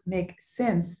does not make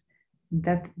sense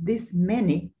that this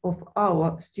many of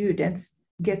our students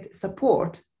get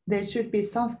support. There should be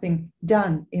something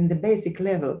done in the basic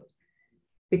level,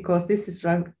 because this is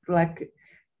like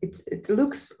it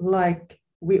looks like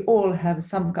we all have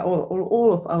some, or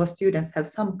all of our students have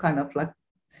some kind of like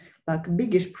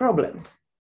biggish problems.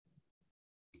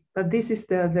 But this is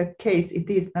the case it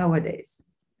is nowadays.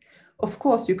 Of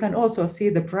course, you can also see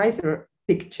the brighter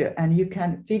picture and you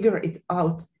can figure it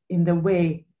out in the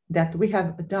way that we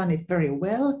have done it very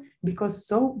well, because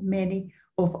so many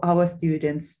of our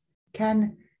students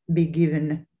can be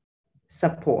given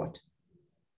support.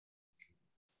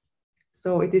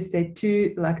 So it is a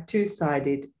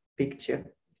two-sided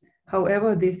picture.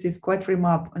 However, this is quite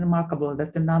remarkable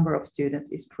that the number of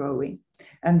students is growing.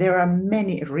 And there are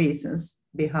many reasons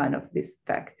behind of this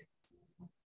fact.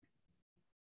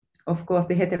 Of course,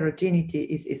 the heterogeneity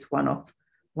is one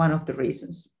of the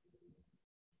reasons.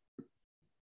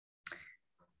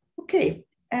 Okay,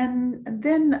 and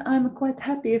then I'm quite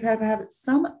happy if I have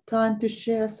some time to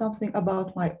share something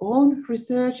about my own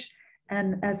research.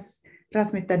 And as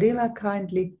Rasmita Dila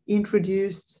kindly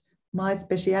introduced, my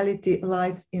specialty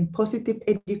lies in positive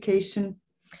education.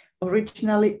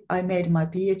 Originally, I made my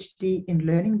PhD in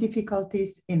learning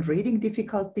difficulties, in reading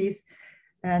difficulties,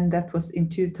 and that was in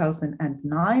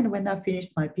 2009 when I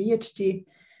finished my PhD.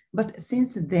 But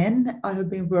since then, I have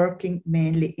been working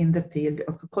mainly in the field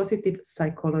of positive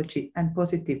psychology and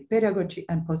positive pedagogy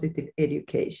and positive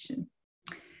education.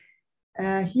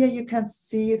 Here you can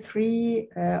see three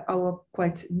our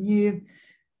quite new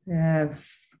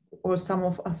or some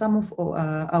of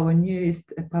our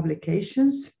newest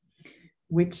publications,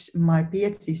 which my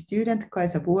PhD student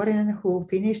Kaisa Vuorinen, who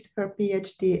finished her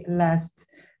PhD last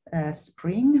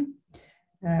spring.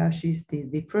 She's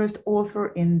the first author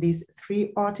in these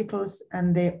three articles,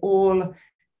 and they all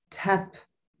tap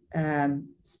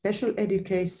special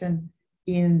education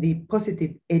in the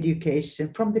positive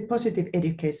education, from the positive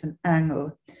education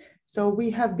angle. So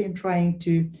we have been trying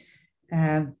to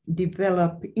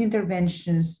develop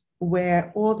interventions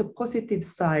where all the positive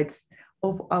sides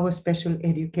of our special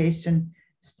education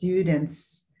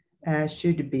students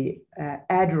should be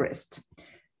addressed.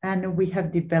 And we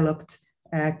have developed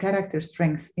character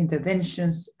strength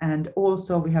interventions, and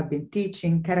also we have been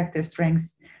teaching character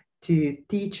strengths to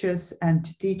teachers and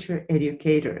to teacher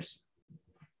educators.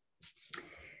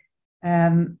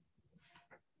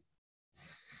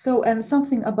 So, and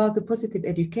something about the positive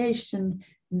education,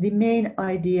 the main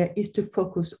idea is to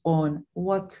focus on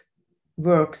what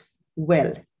works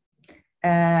well.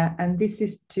 And this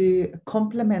is to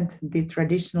complement the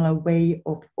traditional way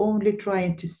of only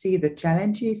trying to see the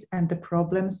challenges and the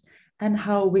problems and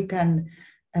how we can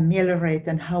ameliorate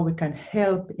and how we can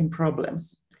help in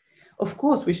problems. Of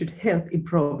course, we should help in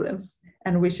problems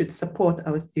and we should support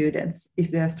our students if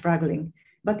they are struggling.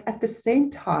 But at the same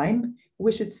time,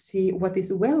 we should see what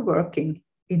is well working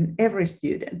in every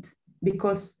student,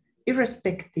 because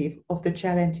irrespective of the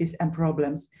challenges and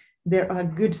problems, there are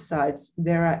good sides,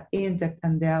 there are intact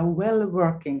and there are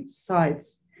well-working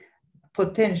sides,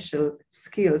 potential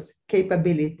skills,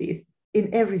 capabilities in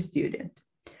every student.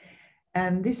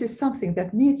 And this is something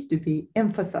that needs to be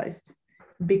emphasized,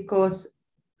 because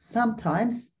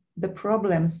sometimes the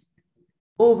problems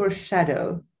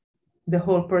overshadow the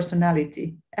whole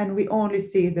personality and we only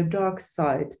see the dark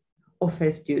side of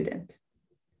a student.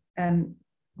 And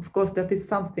of course, that is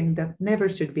something that never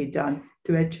should be done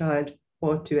to a child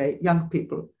or to a young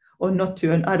people, or not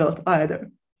to an adult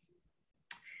either.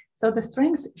 So the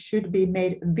strengths should be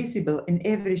made visible in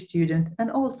every student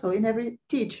and also in every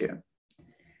teacher.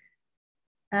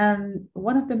 And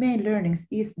one of the main learnings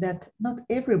is that not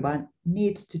everyone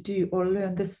needs to do or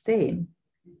learn the same.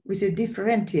 We should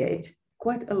differentiate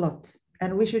quite a lot,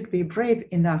 and we should be brave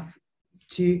enough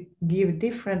to give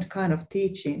different kind of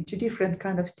teaching to different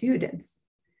kind of students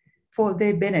for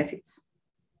their benefits.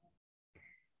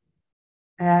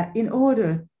 In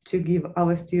order to give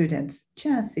our students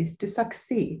chances to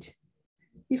succeed.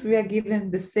 If we are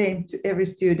given the same to every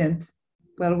student,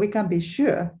 well, we can be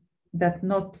sure that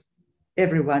not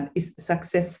everyone is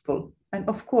successful. And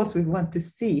of course, we want to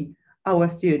see our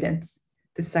students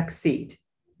to succeed.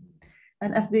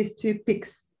 And as these two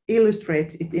pics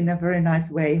illustrate it in a very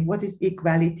nice way, what is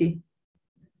equality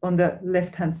on the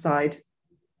left-hand side?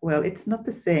 Well, it's not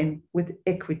the same with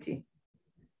equity.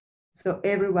 So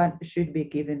everyone should be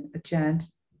given a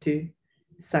chance to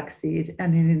succeed,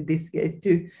 and in this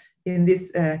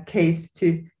case,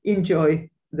 to enjoy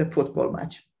the football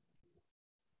match.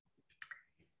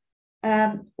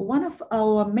 One of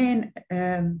our main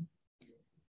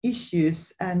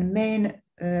issues and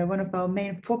one of our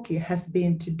main focus has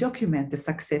been to document the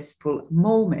successful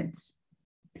moments.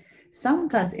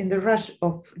 Sometimes in the rush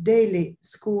of daily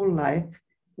school life,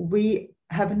 we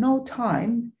have no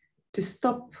time to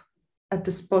stop at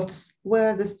the spots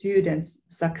where the students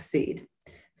succeed.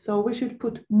 So we should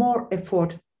put more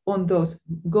effort on those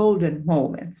golden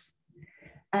moments,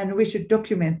 and we should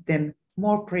document them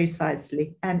more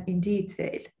precisely and in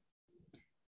detail.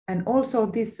 And also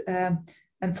this,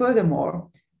 and furthermore,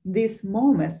 these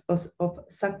moments of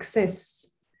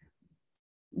success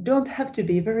don't have to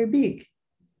be very big,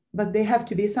 but they have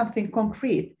to be something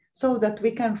concrete so that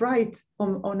we can write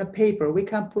on a paper, we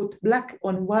can put black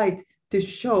on white to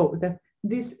show that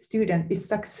this student is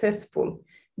successful.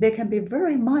 They can be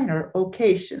very minor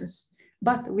occasions,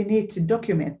 but we need to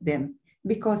document them,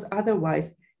 because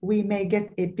otherwise we may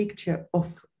get a picture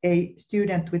of a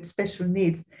student with special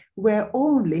needs where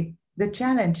only the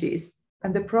challenges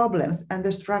and the problems and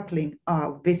the struggling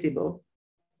are visible.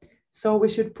 So we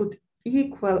should put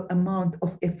equal amount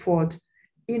of effort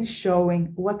in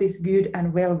showing what is good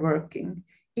and well working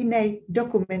in a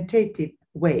documentative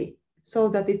way, so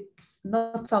that it's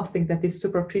not something that is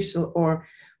superficial or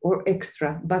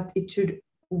extra, but it should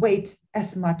weight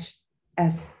as much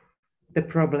as the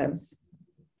problems.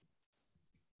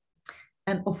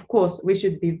 And of course, we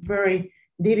should be very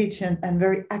diligent and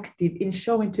very active in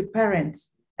showing to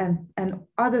parents and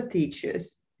other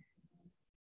teachers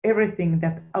everything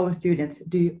that our students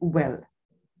do well.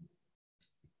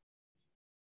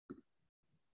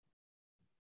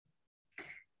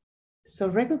 So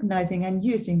recognizing and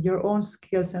using your own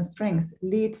skills and strengths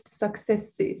leads to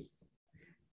successes.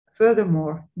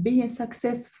 Furthermore, being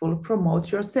successful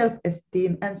promotes your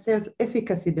self-esteem and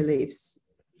self-efficacy beliefs.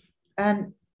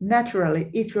 And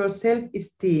naturally, if your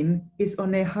self-esteem is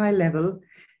on a high level,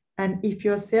 and if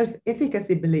your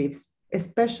self-efficacy beliefs,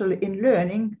 especially in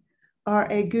learning, are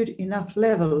a good enough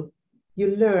level,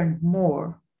 you learn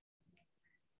more.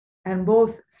 And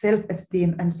both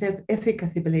self-esteem and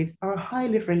self-efficacy beliefs are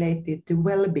highly related to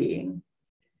well-being.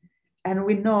 And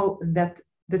we know that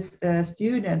the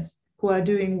students who are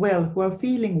doing well, who are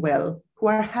feeling well, who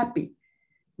are happy,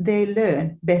 they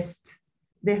learn best.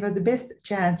 They have the best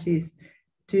chances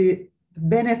to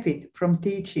benefit from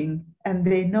teaching, and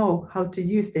they know how to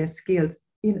use their skills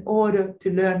in order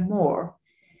to learn more.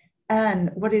 And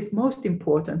what is most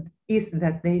important is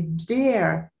that they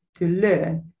dare to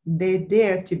learn, they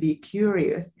dare to be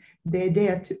curious, they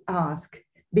dare to ask,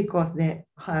 because their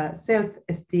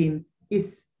self-esteem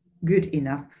is good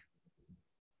enough.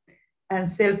 And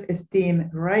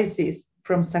self-esteem rises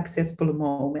from successful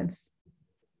moments.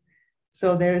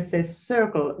 So there is a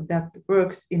circle that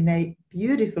works in a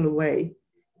beautiful way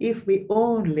if we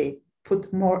only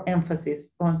put more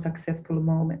emphasis on successful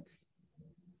moments.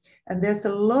 And there's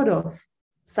a lot of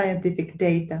scientific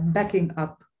data backing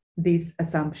up these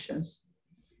assumptions.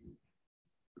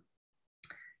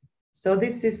 So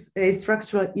this is a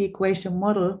structural equation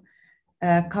model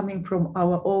coming from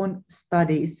our own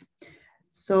studies.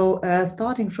 So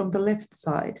starting from the left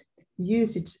side,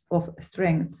 usage of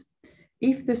strengths.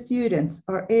 If the students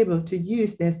are able to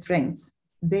use their strengths,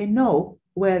 they know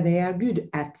where they are good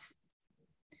at.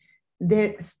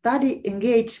 Their study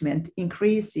engagement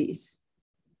increases.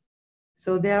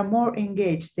 So they are more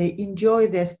engaged, they enjoy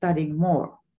their studying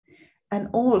more. And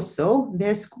also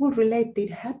their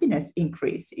school-related happiness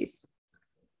increases.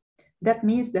 That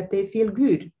means that they feel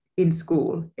good in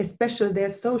school, especially their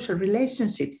social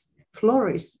relationships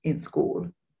flourish in school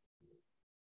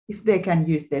if they can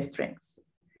use their strengths.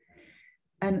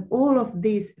 And all of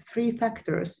these three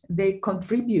factors, they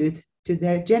contribute to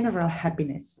their general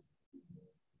happiness.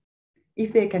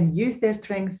 If they can use their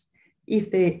strengths, if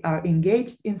they are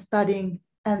engaged in studying,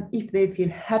 and if they feel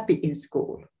happy in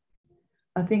school.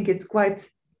 I think it's quite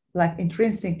like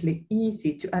intrinsically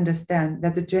easy to understand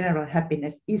that the general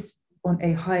happiness is on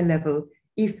a high level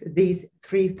if these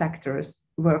three factors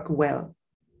work well.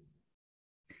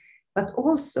 But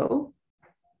also,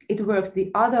 it works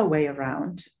the other way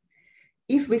around.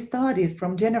 If we started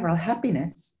from general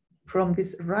happiness, from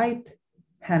this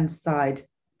right-hand side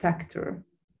factor,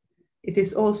 it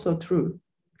is also true.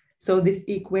 So this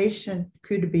equation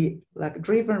could be like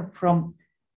driven from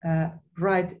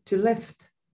right to left.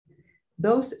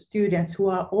 Those students who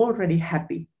are already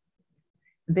happy,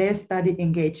 their study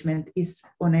engagement is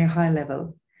on a high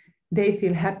level. They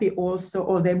feel happy also,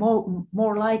 or they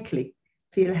more likely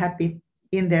feel happy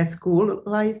in their school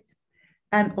life,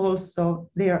 and also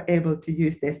they are able to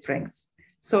use their strengths.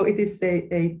 So it is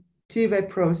a two-way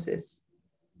process.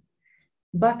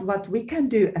 But what we can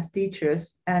do as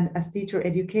teachers and as teacher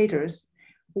educators,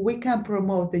 we can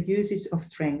promote the usage of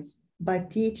strengths by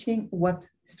teaching what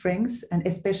strengths and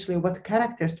especially what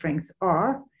character strengths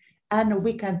are, and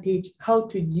we can teach how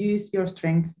to use your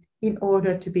strengths in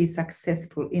order to be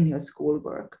successful in your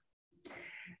schoolwork.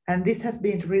 And this has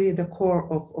been really the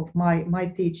core of my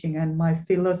teaching and my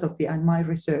philosophy and my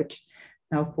research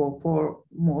now for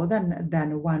more than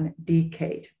 1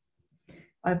 decade.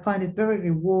 I find it very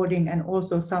rewarding and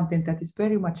also something that is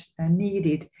very much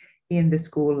needed in the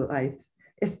school life,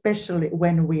 especially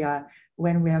when we are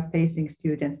facing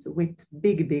students with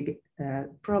big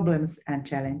problems and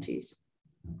challenges.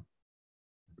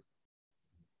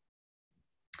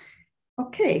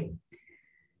 Okay,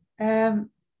 I'm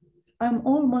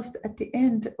almost at the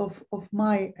end of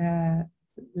my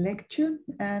lecture,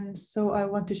 and so I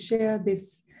want to share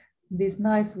these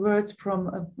nice words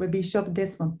from Bishop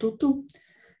Desmond Tutu.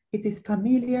 It is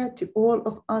familiar to all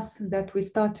of us that we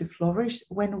start to flourish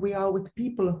when we are with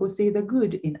people who see the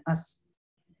good in us.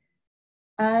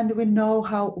 And we know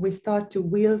how we start to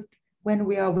wilt when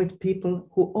we are with people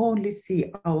who only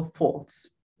see our faults.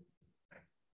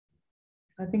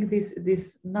 I think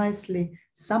this nicely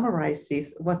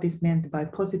summarizes what is meant by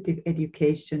positive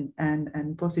education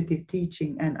and positive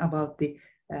teaching and about the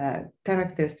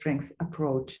character strength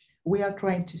approach. We are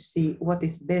trying to see what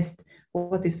is best,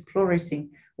 what is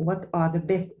flourishing, what are the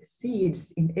best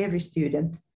seeds in every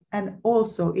student and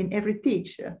also in every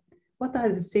teacher. What are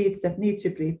the seeds that need to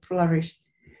be flourished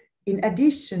in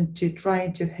addition to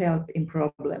trying to help in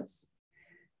problems?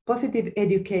 Positive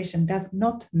education does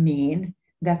not mean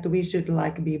that we should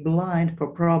be blind for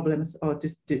problems or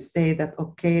to say that,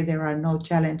 okay, there are no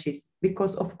challenges,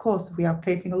 because of course we are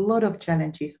facing a lot of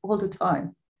challenges all the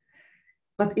time.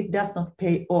 But it does not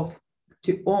pay off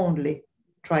to only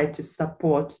try to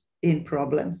support in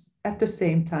problems. At the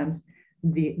same time,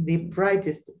 the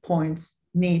brightest points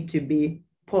need to be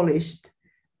polished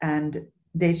and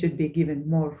they should be given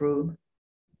more room.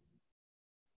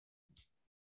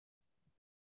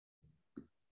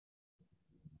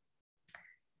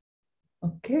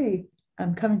 Okay,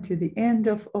 I'm coming to the end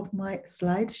of my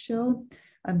slideshow.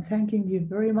 I'm thanking you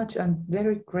very much. I'm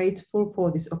very grateful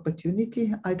for this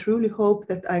opportunity. I truly hope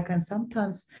that I can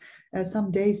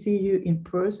someday see you in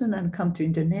person and come to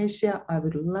Indonesia. I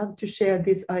would love to share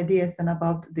these ideas and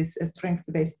about this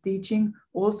strength-based teaching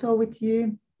also with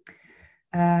you.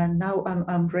 And now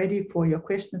I'm ready for your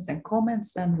questions and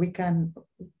comments, and we can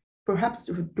perhaps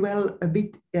dwell a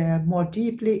bit more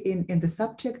deeply in the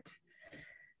subject.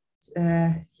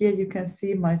 Here you can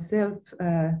see myself.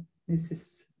 This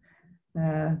is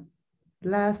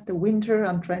last winter.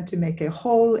 I'm trying to make a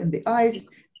hole in the ice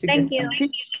to get some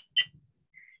fish.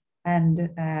 And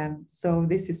so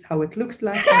this is how it looks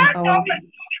like on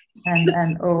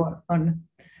our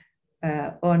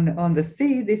on the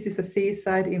sea. This is a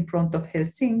seaside in front of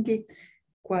Helsinki,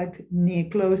 quite near,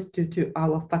 close to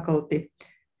our faculty.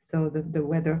 So the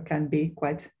weather can be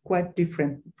quite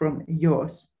different from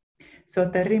yours. So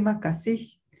terima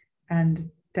kasih, and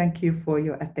thank you for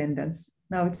your attendance.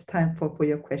 Now it's time for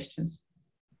your questions.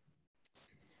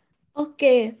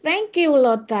 Okay, thank you,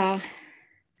 Lotta,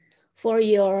 for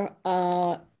your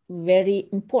very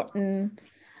important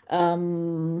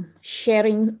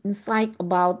sharing insight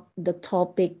about the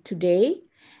topic today.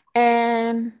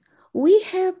 And we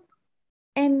have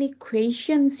any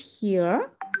questions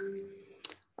here?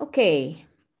 Okay,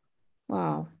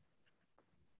 wow.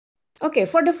 Okay,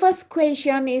 for the first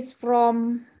question is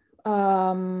from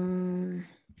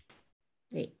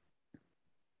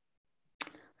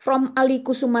from Ali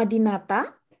Kusumadinata.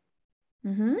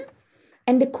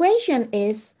 And the question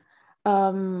is,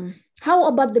 how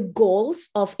about the goals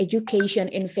of education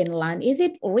in Finland? Is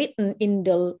it written in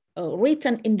the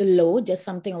law, just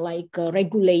something like a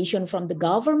regulation from the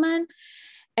government?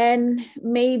 And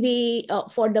maybe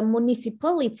for the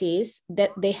municipalities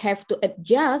that they have to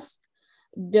adjust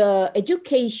the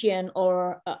education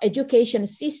or education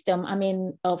system, I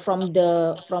mean, from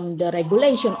the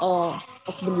regulation or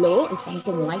of the law or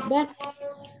something like that.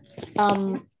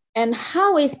 And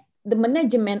how is the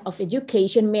management of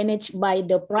education managed by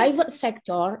the private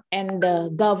sector and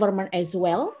the government as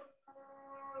well?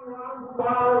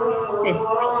 Okay.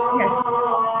 Yes.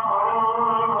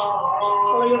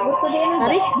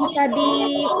 Sarif, bisa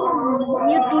di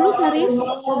mute dulu, Sarif.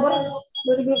 Oktober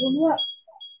 2022.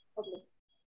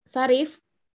 Sarif,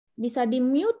 bisa di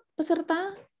mute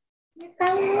peserta?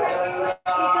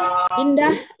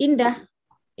 Indah.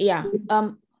 Iya,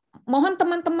 mohon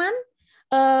teman-teman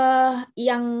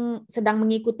yang sedang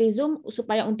mengikuti Zoom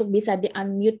supaya untuk bisa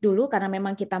di-unmute dulu karena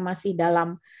memang kita masih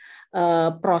dalam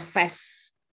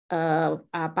proses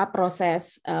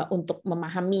untuk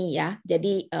memahami ya.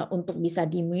 Jadi untuk bisa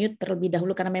di-mute terlebih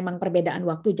dahulu karena memang perbedaan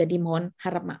waktu, jadi mohon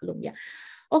harap maklum ya.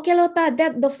 Okay, Lotta,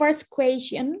 that the first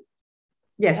question.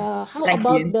 Yes. How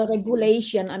about the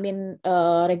regulation? I mean,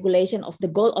 regulation of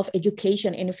the goal of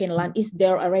education in Finland. Is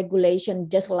there a regulation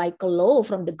just like a law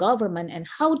from the government, and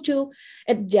how to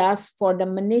adjust for the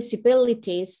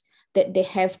municipalities that they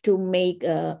have to make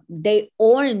their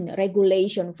own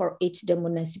regulation for each the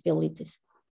municipalities?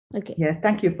 Okay. Yes,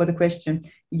 thank you for the question.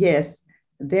 Yes,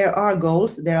 there are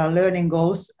goals, there are learning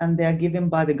goals, and they are given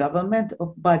by the government,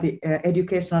 by the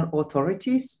educational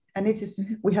authorities. And it is,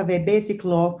 we have a basic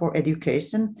law for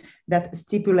education that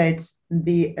stipulates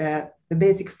the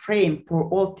basic frame for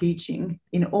all teaching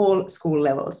in all school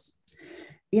levels.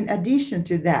 In addition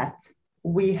to that,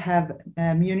 we have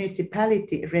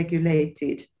municipality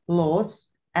regulated laws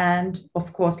and,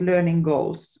 of course, learning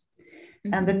goals.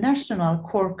 And the national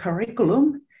core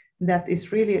curriculum, that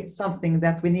is really something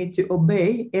that we need to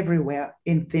obey everywhere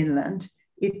in Finland.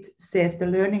 It says the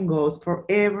learning goals for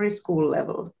every school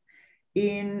level.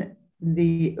 In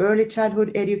the early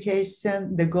childhood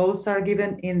education, the goals are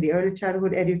given in the early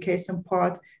childhood education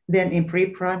part. Then in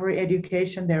pre-primary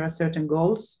education, there are certain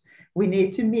goals. We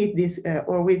need to meet this,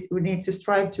 or we need to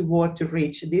strive toward to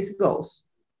reach these goals.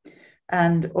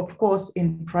 And of course,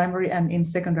 in primary and in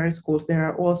secondary schools, there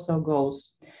are also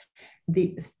goals.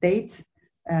 The state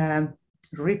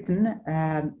written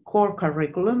core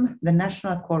curriculum, the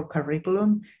national core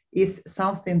curriculum, is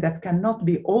something that cannot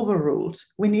be overruled.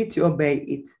 We need to obey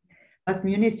it. But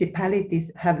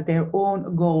municipalities have their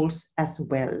own goals as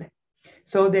well.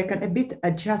 So they can a bit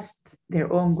adjust their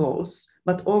own goals,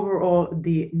 but overall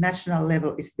the national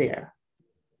level is there.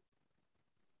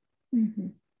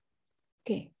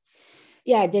 Oke.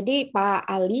 Ya, jadi Pak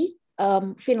Ali,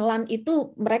 Finland itu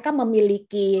mereka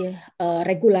memiliki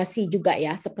regulasi juga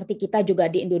ya, seperti kita juga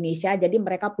di Indonesia. Jadi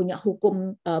mereka punya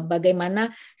hukum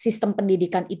bagaimana sistem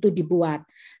pendidikan itu dibuat.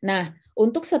 Nah,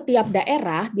 untuk setiap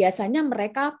daerah biasanya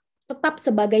mereka tetap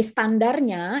sebagai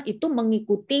standarnya itu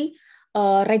mengikuti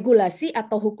regulasi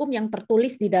atau hukum yang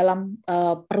tertulis di dalam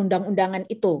perundang-undangan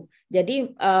itu. Jadi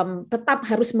tetap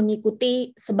harus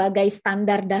mengikuti sebagai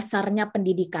standar dasarnya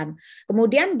pendidikan.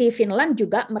 Kemudian di Finland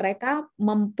juga mereka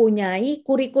mempunyai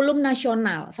kurikulum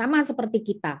nasional, sama seperti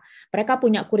kita. Mereka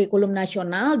punya kurikulum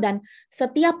nasional dan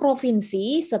setiap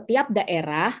provinsi, setiap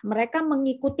daerah, mereka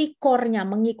mengikuti core-nya,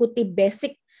 mengikuti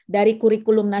basic dari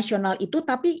kurikulum nasional itu,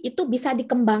 tapi itu bisa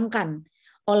dikembangkan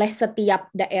oleh setiap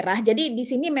daerah. Jadi di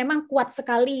sini memang kuat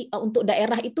sekali untuk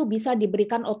daerah itu bisa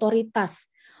diberikan otoritas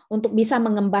untuk bisa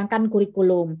mengembangkan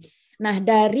kurikulum. Nah,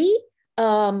 dari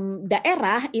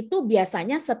daerah itu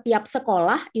biasanya setiap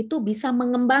sekolah itu bisa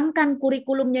mengembangkan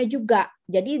kurikulumnya juga.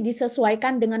 Jadi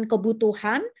disesuaikan dengan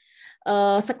kebutuhan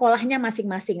sekolahnya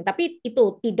masing-masing. Tapi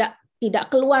itu tidak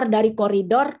keluar dari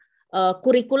koridor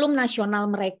kurikulum nasional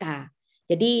mereka.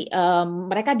 Jadi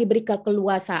mereka diberi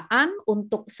keleluasaan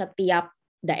untuk setiap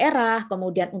daerah,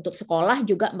 kemudian untuk sekolah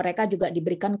juga mereka juga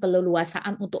diberikan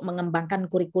keleluasaan untuk mengembangkan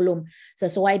kurikulum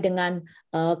sesuai dengan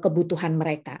kebutuhan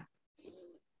mereka.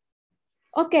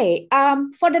 Okay,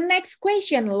 for the next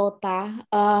question, Lota.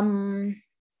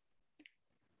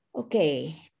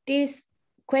 Okay, this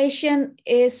question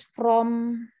is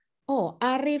from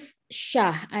Arif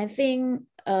Shah. I think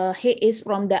he is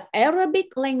from the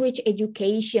Arabic Language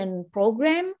Education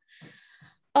Program.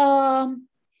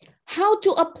 How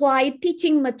to apply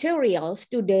teaching materials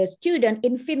to the student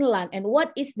in Finland, and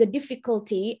what is the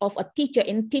difficulty of a teacher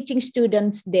in teaching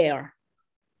students there?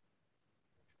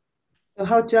 So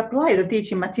how to apply the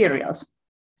teaching materials?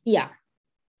 Yeah.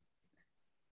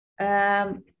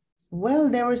 Well,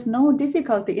 there is no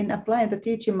difficulty in applying the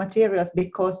teaching materials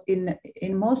because in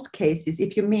most cases,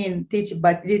 if you mean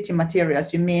by teaching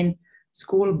materials, you mean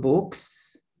school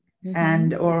books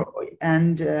and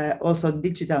also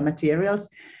digital materials.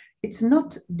 It's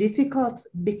not difficult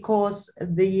because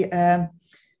the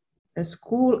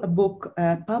school book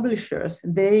publishers,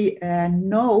 they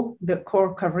know the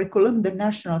core curriculum, the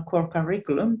national core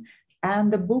curriculum,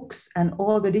 and the books and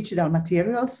all the digital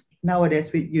materials. Nowadays,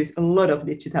 we use a lot of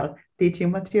digital teaching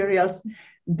materials.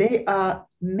 They are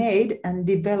made and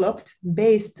developed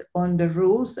based on the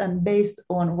rules and based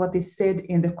on what is said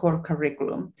in the core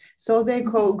curriculum. So they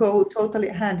go totally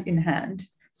hand in hand.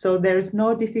 So there is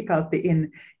no difficulty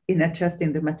in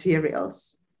adjusting the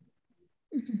materials.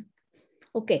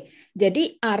 Oke,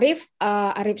 jadi Arif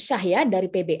Syah ya dari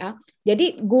PBA.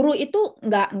 Jadi guru itu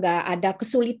nggak ada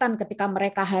kesulitan ketika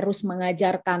mereka harus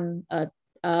mengajarkan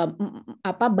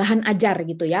bahan ajar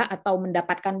gitu ya, atau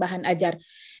mendapatkan bahan ajar.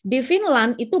 Di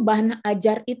Finland itu bahan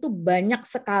ajar itu banyak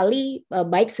sekali,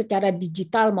 baik secara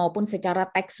digital maupun secara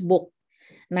textbook.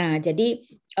 Nah, jadi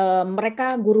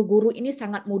mereka guru-guru ini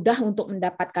sangat mudah untuk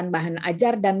mendapatkan bahan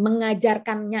ajar dan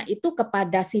mengajarkannya itu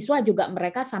kepada siswa juga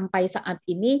mereka sampai saat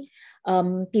ini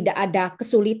tidak ada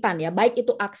kesulitan ya, baik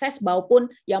itu akses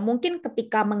maupun ya mungkin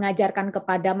ketika mengajarkan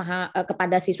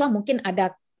kepada siswa mungkin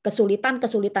ada kesulitan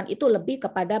itu lebih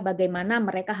kepada bagaimana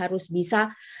mereka harus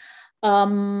bisa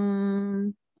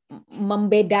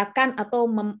membedakan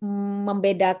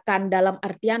dalam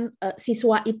artian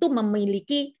siswa itu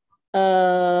memiliki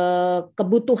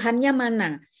kebutuhannya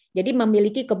mana. Jadi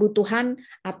memiliki kebutuhan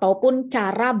ataupun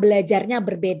cara belajarnya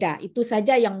berbeda. Itu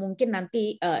saja yang mungkin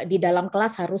nanti di dalam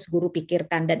kelas harus guru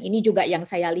pikirkan. Dan ini juga yang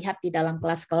saya lihat di dalam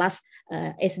kelas-kelas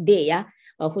SD ya,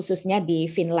 khususnya di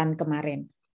Finland kemarin.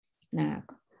 Nah,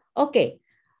 oke.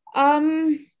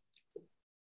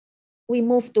 We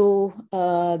move to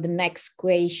the next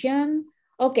question.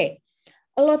 Okay,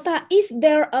 Lota, is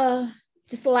there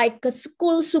just like a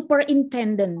school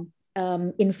superintendent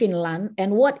in Finland,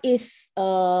 and what is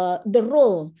the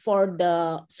role for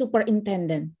the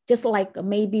superintendent? Just like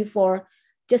maybe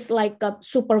like a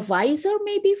supervisor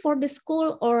maybe for the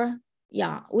school, or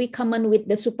we common with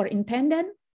the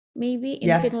superintendent maybe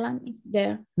in Finland. Is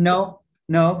there? No,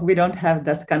 we don't have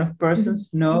that kind of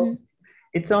persons. No,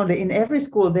 it's only in every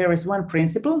school there is one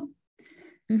principal,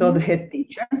 so the head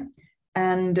teacher,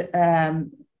 and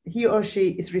he or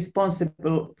she is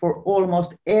responsible for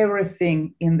almost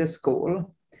everything in the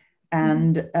school.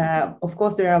 And of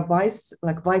course, there are vice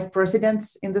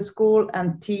presidents in the school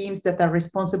and teams that are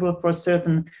responsible for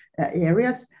certain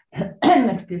areas.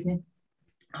 Excuse me.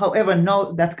 However,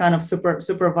 no, that kind of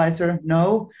supervisor,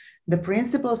 no. The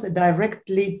principals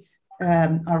directly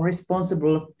are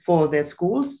responsible for their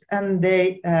schools, and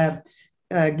they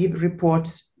give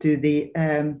reports to the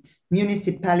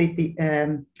municipality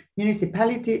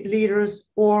leaders,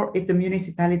 or if the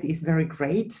municipality is very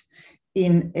great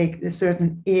in a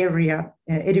certain area,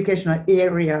 educational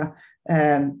area,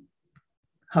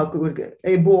 how could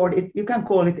a board? You can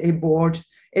call it a board,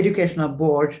 educational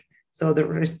board. So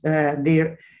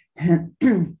their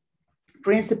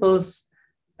principals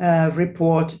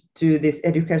report to these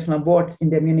educational boards in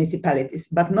the municipalities,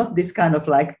 but not this kind of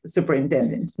like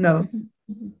superintendent. No.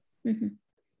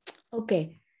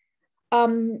 Oke.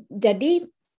 Jadi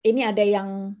ini ada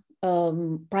yang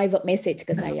private message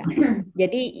ke saya.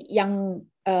 Jadi yang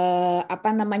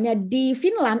di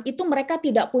Finland itu mereka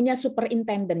tidak punya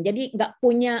superintendent. Jadi nggak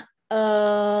punya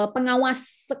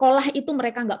pengawas sekolah, itu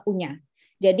mereka nggak punya.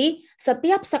 Jadi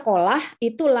setiap sekolah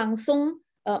itu langsung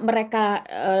mereka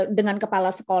dengan kepala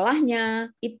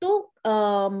sekolahnya itu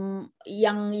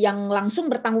yang langsung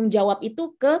bertanggung jawab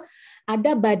itu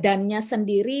ada badannya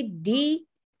sendiri di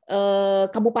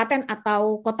kabupaten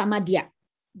atau kota madya.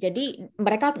 Jadi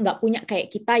mereka nggak punya kayak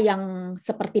kita yang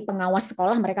seperti pengawas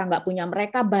sekolah, mereka nggak punya.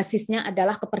 Mereka basisnya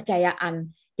adalah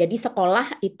kepercayaan. Jadi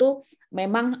sekolah itu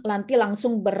memang nanti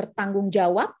langsung bertanggung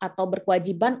jawab atau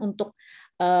berkewajiban untuk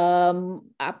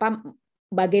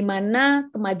bagaimana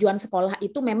kemajuan sekolah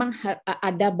itu memang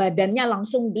ada badannya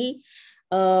langsung di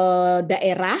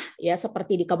daerah ya,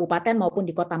 seperti di kabupaten maupun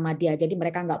di kota madya. Jadi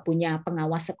mereka nggak punya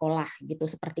pengawas sekolah gitu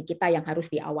seperti kita yang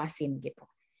harus diawasin gitu.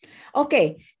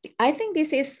 Okay, I think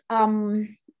this is a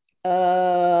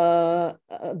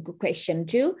good question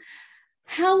too.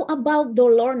 How about the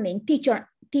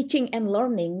teaching and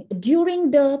learning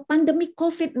during the pandemic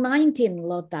COVID-19,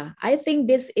 Lotta? I think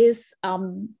this is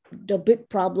the big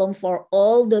problem for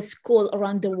all the school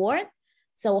around the world.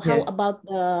 So how about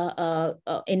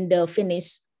in the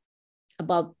Finnish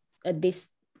about this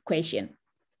question?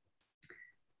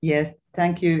 Yes,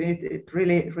 thank you. It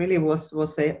really was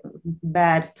a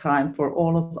bad time for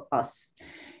all of us.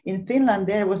 In Finland,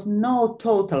 there was no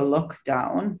total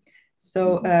lockdown.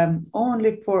 So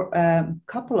only for a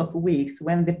couple of weeks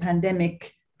when the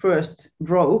pandemic first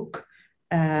broke,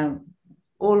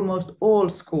 almost all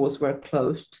schools were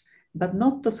closed, but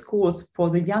not the schools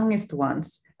for the youngest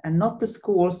ones and not the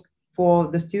schools for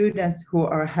the students who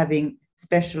are having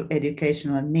special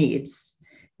educational needs,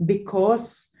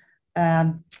 because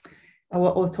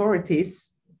our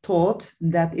authorities thought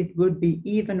that it would be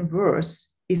even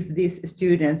worse if these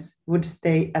students would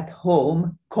stay at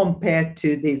home compared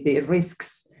to the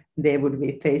risks they would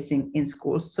be facing in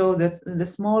school. So that the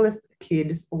smallest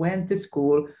kids went to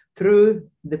school through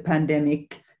the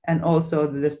pandemic, and also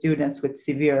the students with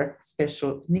severe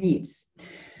special needs.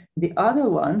 The other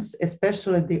ones,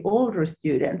 especially the older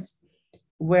students,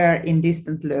 were in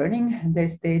distant learning. They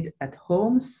stayed at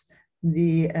homes.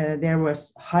 There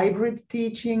was hybrid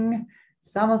teaching.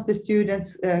 Some of the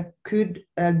students could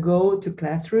go to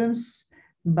classrooms,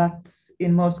 but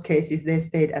in most cases they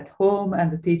stayed at home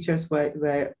and the teachers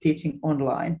were teaching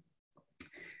online.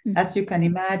 As you can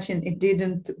imagine, it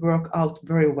didn't work out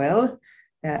very well,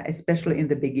 especially in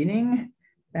the beginning.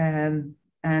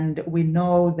 And we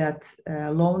know that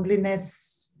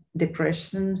loneliness,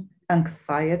 depression,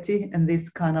 anxiety, and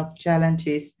these kind of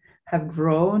challenges have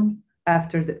grown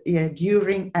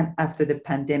during and after the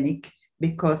pandemic,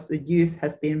 because the youth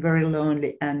has been very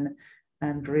lonely and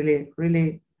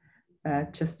really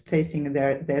just facing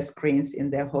their screens in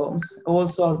their homes.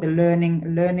 Also, the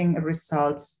learning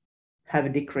results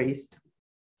have decreased.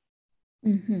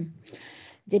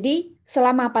 Jadi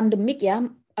selama pandemik ya,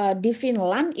 di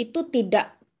Finland itu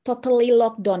tidak totally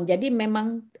lockdown. Jadi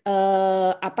memang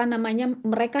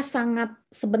mereka sangat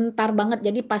sebentar banget.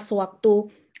 Jadi pas waktu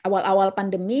awal-awal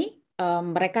pandemi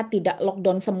mereka tidak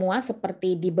lockdown semua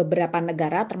seperti di beberapa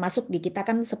negara, termasuk di kita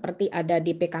kan seperti ada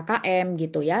di PKKM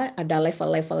gitu ya, ada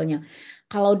level-levelnya.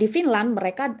 Kalau di Finland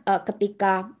mereka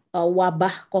ketika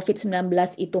wabah COVID-19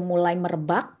 itu mulai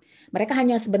merebak, mereka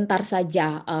hanya sebentar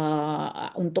saja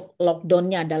untuk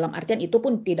lockdown-nya, dalam artian itu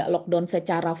pun tidak lockdown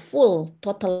secara full,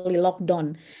 totally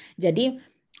lockdown. Jadi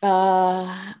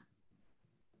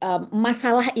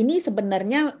masalah ini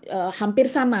sebenarnya hampir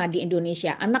sama di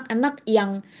Indonesia. Anak-anak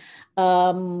yang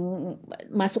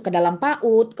masuk ke dalam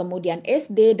PAUD, kemudian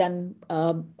SD, dan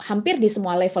hampir di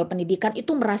semua level pendidikan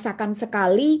itu merasakan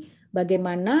sekali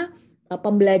bagaimana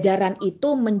pembelajaran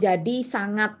itu menjadi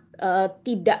sangat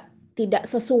tidak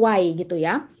sesuai gitu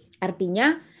ya.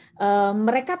 Artinya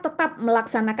mereka tetap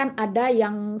melaksanakan ada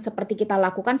yang seperti kita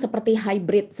lakukan seperti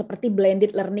hybrid, seperti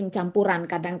blended learning, campuran,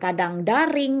 kadang-kadang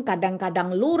daring,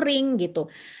 kadang-kadang luring gitu.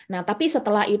 Nah, tapi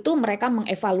setelah itu mereka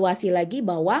mengevaluasi lagi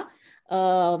bahwa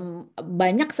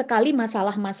banyak sekali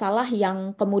masalah-masalah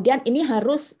yang kemudian ini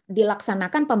harus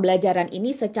dilaksanakan pembelajaran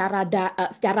ini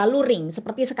secara luring.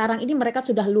 Seperti sekarang ini mereka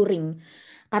sudah luring.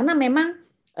 Karena memang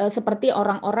seperti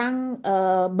orang-orang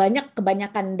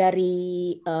kebanyakan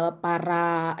dari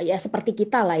para ya seperti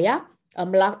kita lah ya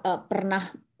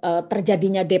pernah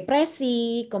terjadinya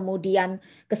depresi, kemudian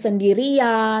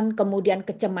kesendirian, kemudian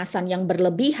kecemasan yang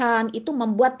berlebihan, itu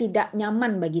membuat tidak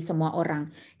nyaman bagi semua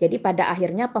orang. Jadi pada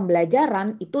akhirnya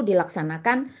pembelajaran itu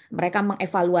dilaksanakan, mereka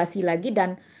mengevaluasi lagi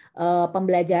dan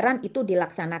pembelajaran itu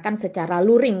dilaksanakan secara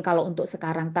luring kalau untuk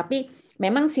sekarang. Tapi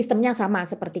memang sistemnya sama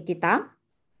seperti kita.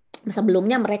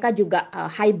 Sebelumnya mereka juga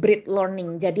hybrid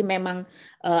learning, jadi memang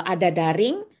ada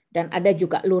daring dan ada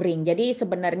juga luring. Jadi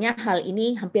sebenarnya hal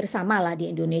ini hampir sama lah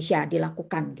di Indonesia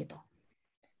dilakukan gitu.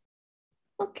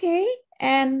 Okay,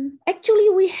 And actually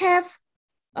we have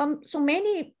so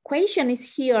many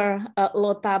questions here,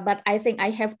 Lotta, but I think I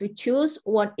have to choose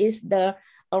what is the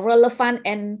relevant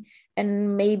and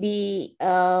maybe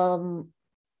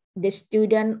the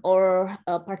student or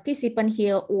participant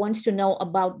here wants to know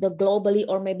about the globally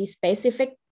or maybe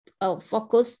specific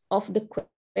focus of the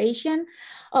question.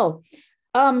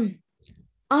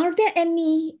 Are there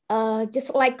any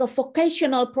just like a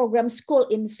vocational program school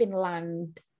in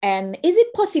Finland? And is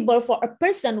it possible for a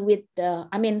person with, a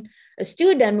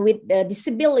student with a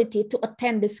disability to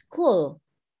attend the school?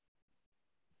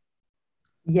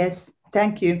 Yes,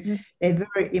 thank you. A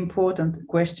very important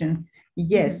question.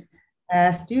 Yes,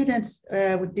 students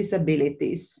with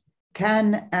disabilities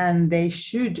can and they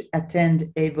should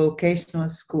attend a vocational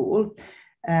school.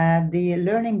 The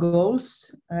learning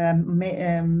goals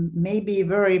may be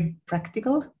very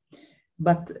practical,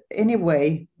 but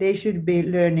anyway, they should be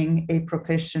learning a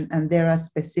profession, and there are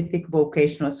specific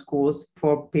vocational schools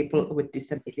for people with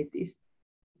disabilities.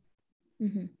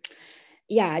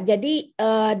 Ya, jadi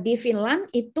di Finland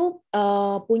itu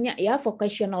punya ya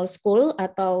vocational school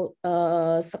atau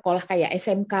sekolah kayak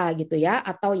SMK gitu ya,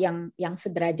 atau yang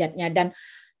sederajatnya, dan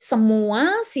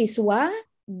semua siswa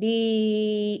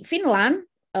di Finland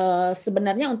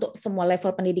sebenarnya untuk semua level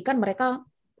pendidikan mereka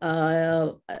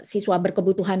siswa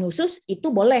berkebutuhan khusus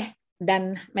itu boleh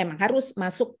dan memang harus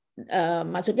masuk,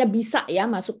 maksudnya bisa ya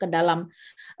masuk ke dalam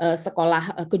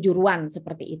sekolah kejuruan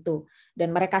seperti itu,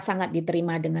 dan mereka sangat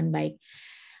diterima dengan baik.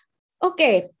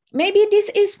 Okay, maybe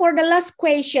this is for the last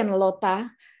question,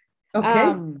 Lotta.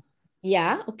 Okay.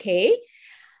 Okay.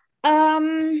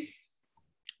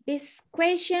 This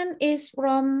question is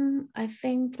from, I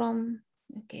think from,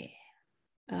 okay.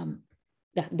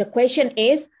 The question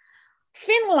is,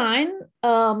 Finland,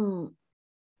 have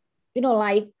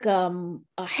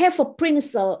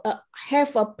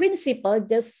a principle,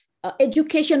 just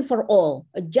education for all,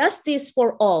 justice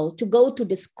for all, to go to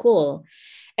the school,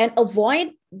 and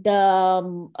avoid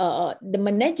the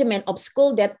management of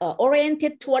school that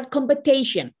oriented toward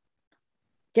competition.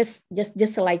 Just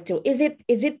like true. Is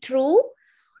it true,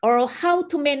 or how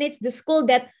to manage the school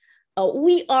that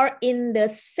we are in the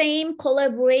same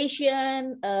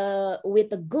collaboration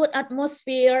with a good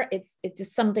atmosphere? It's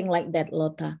something like that,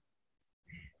 Lotta.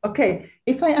 Okay,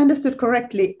 if I understood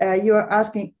correctly, you are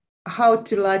asking how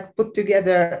to put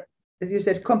together, as you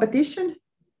said, competition?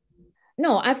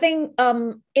 No, I think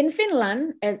in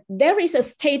Finland, there is a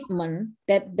statement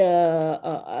that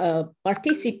the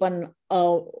participant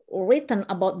written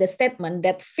about the statement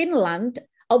that Finland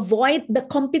avoid the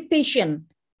competition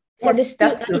for the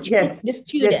student.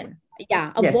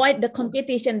 Avoid the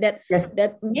competition that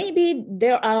maybe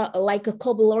there are like a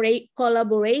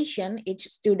collaboration each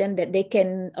student that they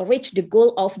can reach the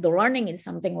goal of the learning in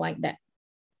something like that.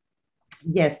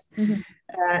 Yes,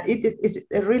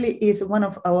 it really is one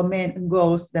of our main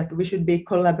goals that we should be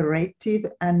collaborative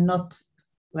and not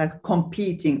like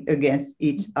competing against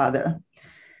each other.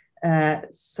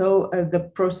 So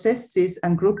the processes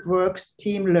and group works,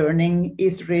 team learning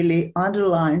is really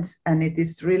underlined, and it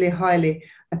is really highly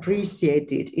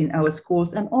appreciated in our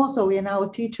schools and also in our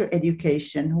teacher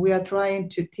education. We are trying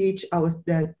to teach our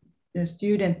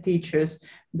student teachers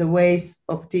the ways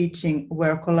of teaching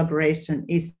where collaboration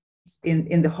is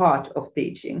in the heart of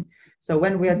teaching. So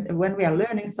when we are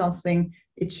learning something,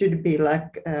 it should be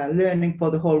like learning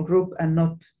for the whole group and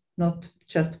not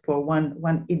just for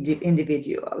one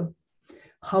individual.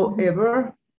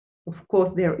 However, of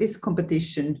course, there is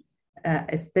competition,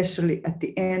 especially at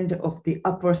the end of the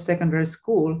upper secondary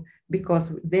school,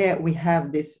 because there we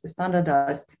have this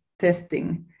standardized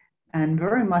testing, and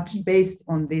very much based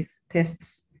on these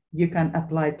tests, you can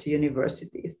apply to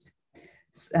universities.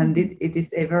 And it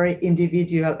is a very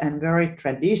individual and very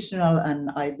traditional, and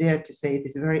I dare to say it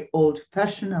is very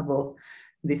old-fashionable,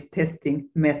 this testing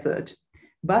method.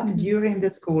 But during the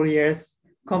school years,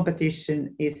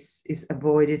 competition is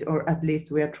avoided, or at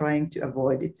least we are trying to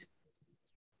avoid it.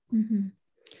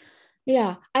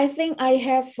 Yeah, I think I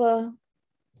have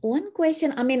one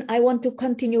question. I mean, I want to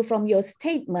continue from your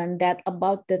statement that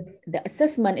about the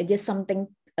assessment is just something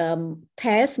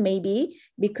test maybe,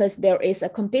 because there is a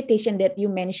competition that you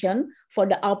mentioned for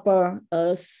the upper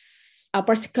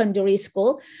secondary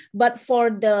school, but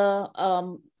for the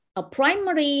a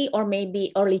primary or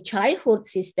maybe early childhood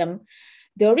system,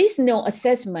 there is no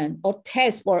assessment or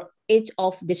test for each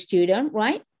of the student,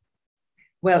 right?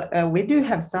 Well, we do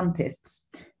have some tests,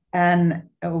 and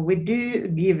we do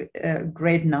give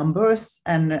grade numbers,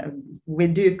 and we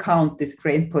do count these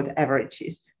grade point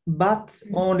averages. but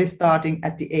only starting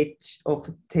at the age of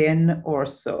 10 or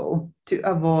so to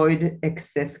avoid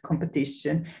excess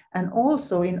competition, and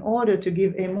also in order to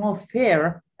give a more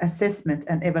fair assessment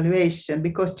and evaluation,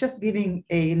 because just giving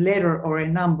a letter or a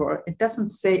number, it doesn't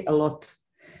say a lot.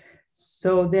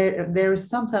 So there is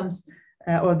sometimes,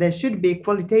 or there should be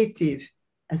qualitative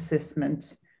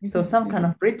assessment. So some kind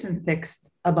of written text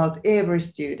about every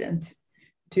student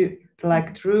to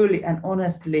like truly and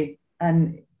honestly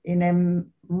and in a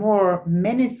more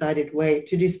many-sided way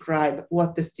to describe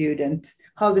what the student,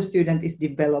 how the student is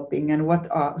developing and what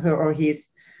are her or his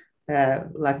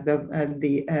like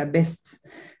the best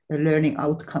learning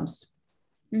outcomes.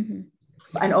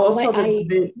 And also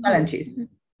the challenges.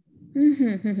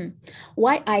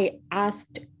 Why I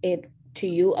asked it to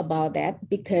you about that,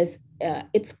 because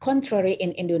it's contrary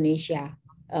in Indonesia.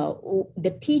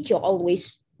 The teacher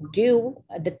always do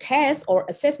the test or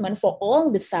assessment for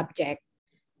all the subject.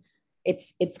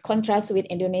 It's contrast with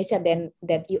Indonesia then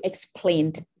that you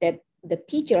explained that the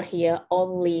teacher here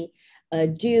only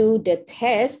do the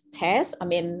test. I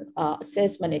mean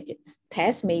assessment, it's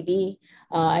test maybe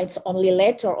it's only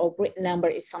letter or written number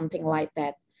is something like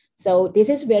that. So this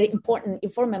is very important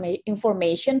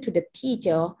information to the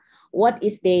teacher. What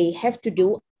is they have to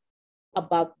do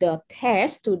about the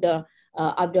test to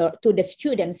the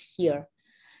students here.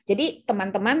 Jadi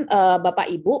teman-teman, Bapak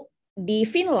Ibu, di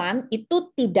Finland itu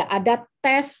tidak ada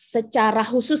tes secara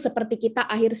khusus seperti kita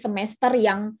akhir semester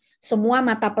yang semua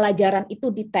mata pelajaran itu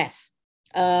dites.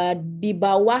 Di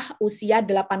bawah usia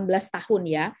 18 tahun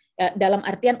ya, dalam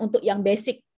artian untuk yang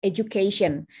basic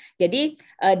education. Jadi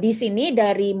di sini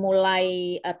dari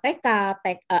mulai TK,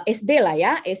 SD lah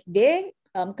ya, SD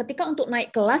ketika untuk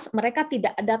naik kelas mereka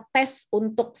tidak ada tes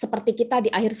untuk seperti kita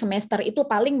di akhir semester itu,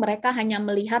 paling mereka hanya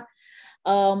melihat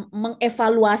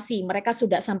mengevaluasi mereka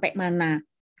sudah sampai mana.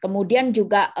 Kemudian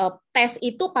juga tes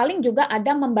itu paling juga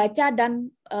ada membaca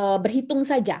dan berhitung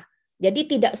saja. Jadi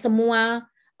tidak semua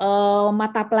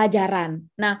mata pelajaran.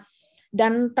 Nah,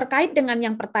 dan terkait dengan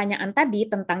yang pertanyaan tadi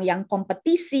tentang yang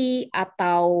kompetisi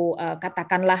atau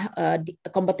katakanlah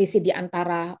kompetisi di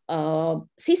antara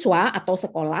siswa atau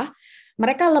sekolah,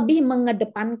 mereka lebih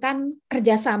mengedepankan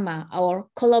kerjasama or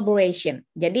collaboration.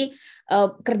 Jadi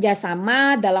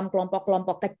kerjasama dalam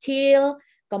kelompok-kelompok kecil,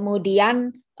 kemudian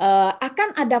akan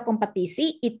ada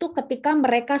kompetisi itu ketika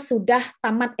mereka sudah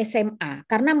tamat SMA,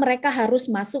 karena mereka harus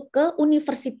masuk ke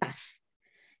universitas.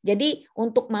 Jadi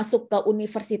untuk masuk ke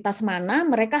universitas mana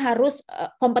mereka harus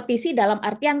kompetisi dalam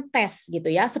artian tes gitu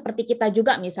ya, seperti kita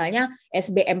juga misalnya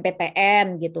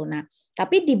SBMPTN gitu. Nah,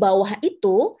 tapi di bawah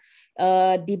itu,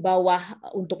 di bawah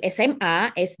untuk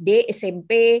SMA, SD,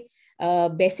 SMP,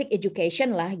 basic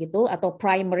education lah gitu atau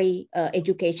primary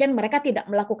education, mereka tidak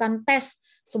melakukan tes.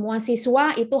 Semua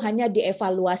siswa itu hanya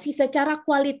dievaluasi secara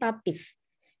kualitatif.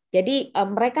 Jadi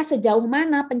mereka sejauh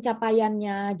mana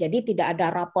pencapaiannya. Jadi tidak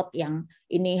ada rapot yang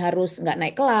ini harus nggak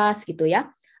naik kelas gitu ya,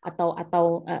 atau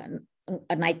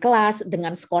naik kelas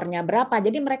dengan skornya berapa.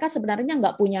 Jadi mereka sebenarnya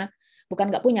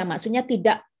maksudnya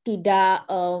tidak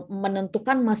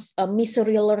menentukan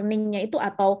misery learning-nya itu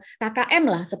atau KKM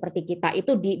lah seperti kita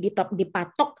itu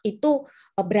dipatok itu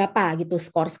berapa gitu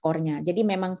skor-skornya. Jadi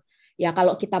memang ya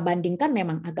kalau kita bandingkan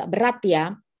memang agak berat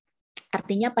ya.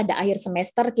 Artinya pada akhir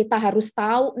semester kita harus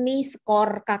tahu nih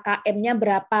skor KKM-nya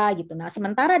berapa gitu. Nah,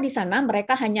 sementara di sana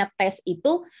mereka hanya tes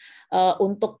itu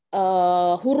untuk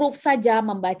huruf saja,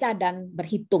 membaca dan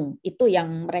berhitung. Itu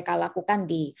yang mereka lakukan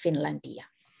di Finlandia.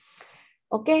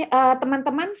 Oke,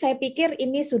 teman-teman, saya pikir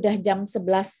ini sudah jam 11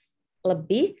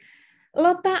 lebih.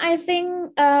 Lotta, I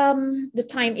think the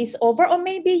time is over, or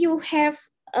maybe you have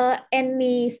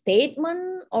any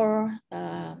statement or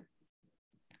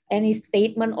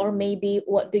maybe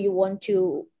what do you want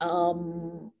to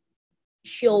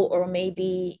show, or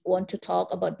maybe want to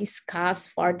talk about, discuss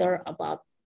further about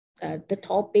the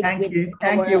topic.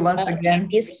 Thank you once again.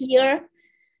 Is here.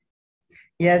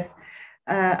 Yes,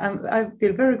 I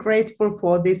feel very grateful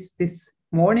for this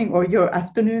morning or your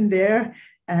afternoon there,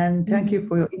 and thank you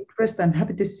for your interest. I'm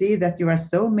happy to see that you are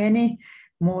so many,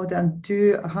 more than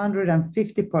 250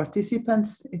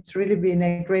 participants. It's really been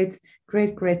a great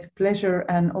pleasure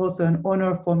and also an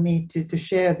honor for me to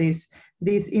share these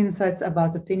insights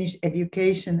about the Finnish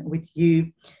education with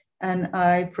you. And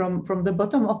I, from the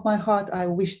bottom of my heart, I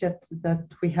wish that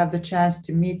we have the chance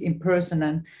to meet in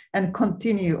person and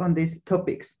continue on these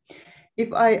topics. If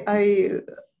I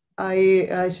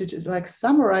should like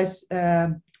summarize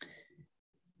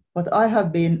what I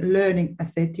have been learning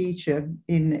as a teacher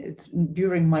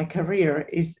during my career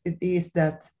is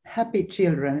that happy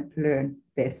children learn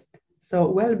best. So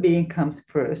well-being comes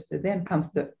first, then comes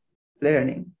the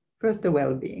learning. First the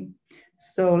well-being.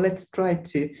 So let's try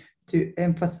to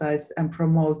emphasize and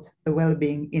promote the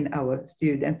well-being in our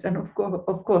students, and of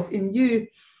course in you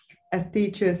as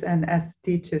teachers and as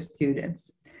teacher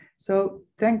students. So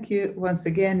thank you once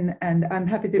again, and I'm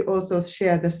happy to also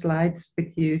share the slides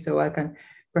with you, so I can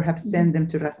perhaps send them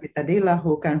to Rasmita Dilla,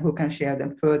 who can share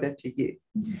them further to you.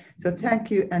 So thank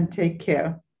you and take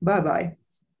care. Bye-bye.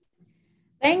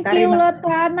 Thank you,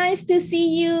 Lotta. Nice to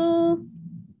see you.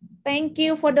 Thank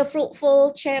you for the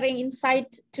fruitful sharing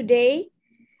insight today.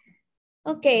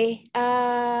 Oke.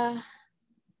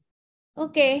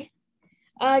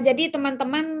 Jadi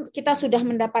teman-teman, kita sudah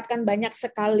mendapatkan banyak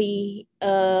sekali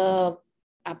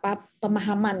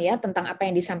pemahaman ya tentang apa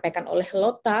yang disampaikan oleh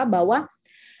Lotta, bahwa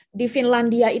di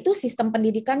Finlandia itu sistem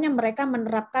pendidikannya mereka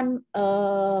menerapkan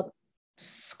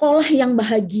sekolah yang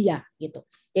bahagia gitu.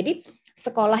 Jadi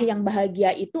sekolah yang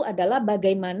bahagia itu adalah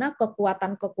bagaimana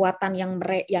kekuatan-kekuatan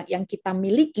yang kita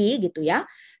miliki gitu ya,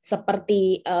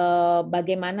 seperti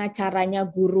bagaimana caranya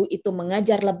guru itu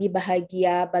mengajar lebih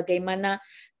bahagia, bagaimana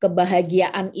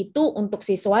kebahagiaan itu untuk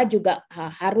siswa juga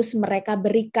harus mereka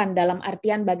berikan, dalam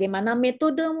artian bagaimana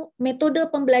metode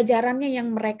pembelajarannya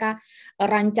yang mereka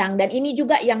rancang. Dan ini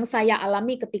juga yang saya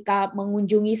alami ketika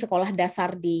mengunjungi sekolah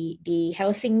dasar di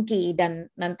Helsinki, dan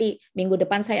nanti minggu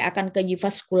depan saya akan ke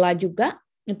Jyväskylä juga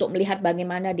untuk melihat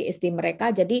bagaimana di SD mereka.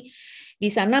 Jadi di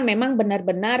sana memang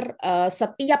benar-benar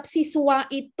setiap siswa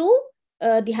itu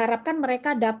diharapkan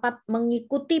mereka dapat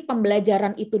mengikuti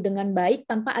pembelajaran itu dengan baik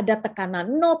tanpa ada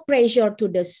tekanan, no pressure to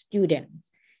the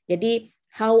students. Jadi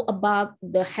how about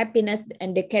the happiness,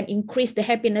 and they can increase the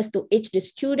happiness to each the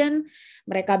student.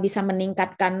 Mereka bisa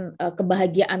meningkatkan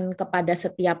kebahagiaan kepada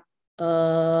setiap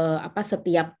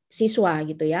siswa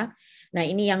gitu ya. Nah,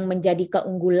 ini yang menjadi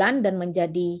keunggulan dan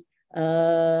menjadi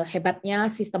hebatnya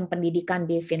sistem pendidikan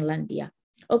di Finlandia.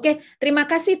 Oke, terima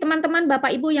kasih teman-teman Bapak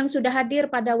Ibu yang sudah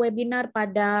hadir pada webinar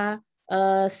pada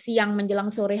siang menjelang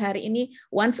sore hari ini.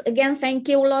 Once again, thank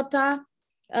you Lotta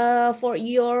for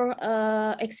your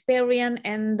experience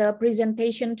and the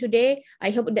presentation today.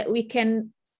 I hope that we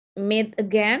can meet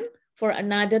again for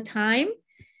another time.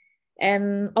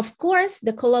 And of course,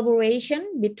 the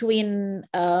collaboration between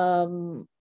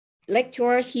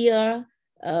lecturer here,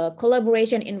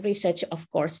 collaboration in research, of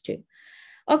course, too.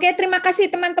 Oke, terima kasih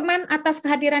teman-teman atas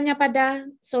kehadirannya pada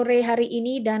sore hari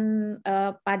ini dan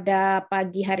pada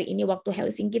pagi hari ini waktu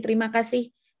Helsinki. Terima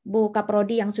kasih Bu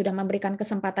Kaprodi yang sudah memberikan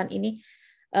kesempatan ini.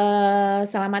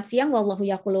 Selamat siang, wallahu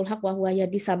yaqulul haq wa huwa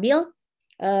yahdi sabil.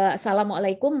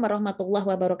 Assalamualaikum warahmatullahi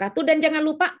wabarakatuh. Dan jangan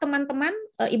lupa teman-teman,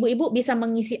 ibu-ibu bisa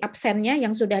mengisi absennya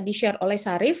yang sudah di-share oleh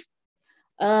Syarif,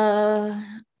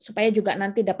 supaya juga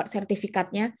nanti dapat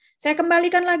sertifikatnya. Saya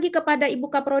kembalikan lagi kepada Ibu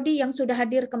Kaprodi yang sudah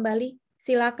hadir kembali.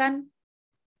 Silakan.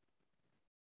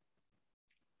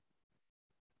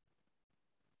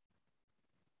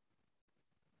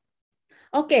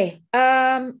 Oke,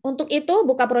 untuk itu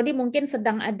Bu Kaprodi mungkin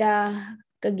sedang ada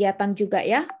kegiatan juga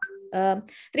ya.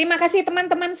 Terima kasih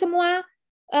teman-teman semua.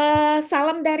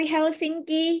 Salam dari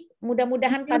Helsinki.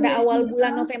 Mudah-mudahan pada awal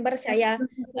bulan November saya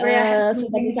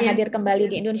sudah bisa hadir kembali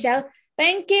di Indonesia.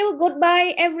 Thank you.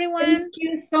 Goodbye everyone. Thank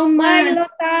you so much. Bye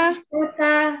Lotta.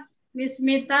 Lotta, Miss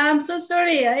Mita, I'm so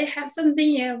sorry. I have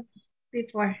something here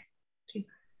before.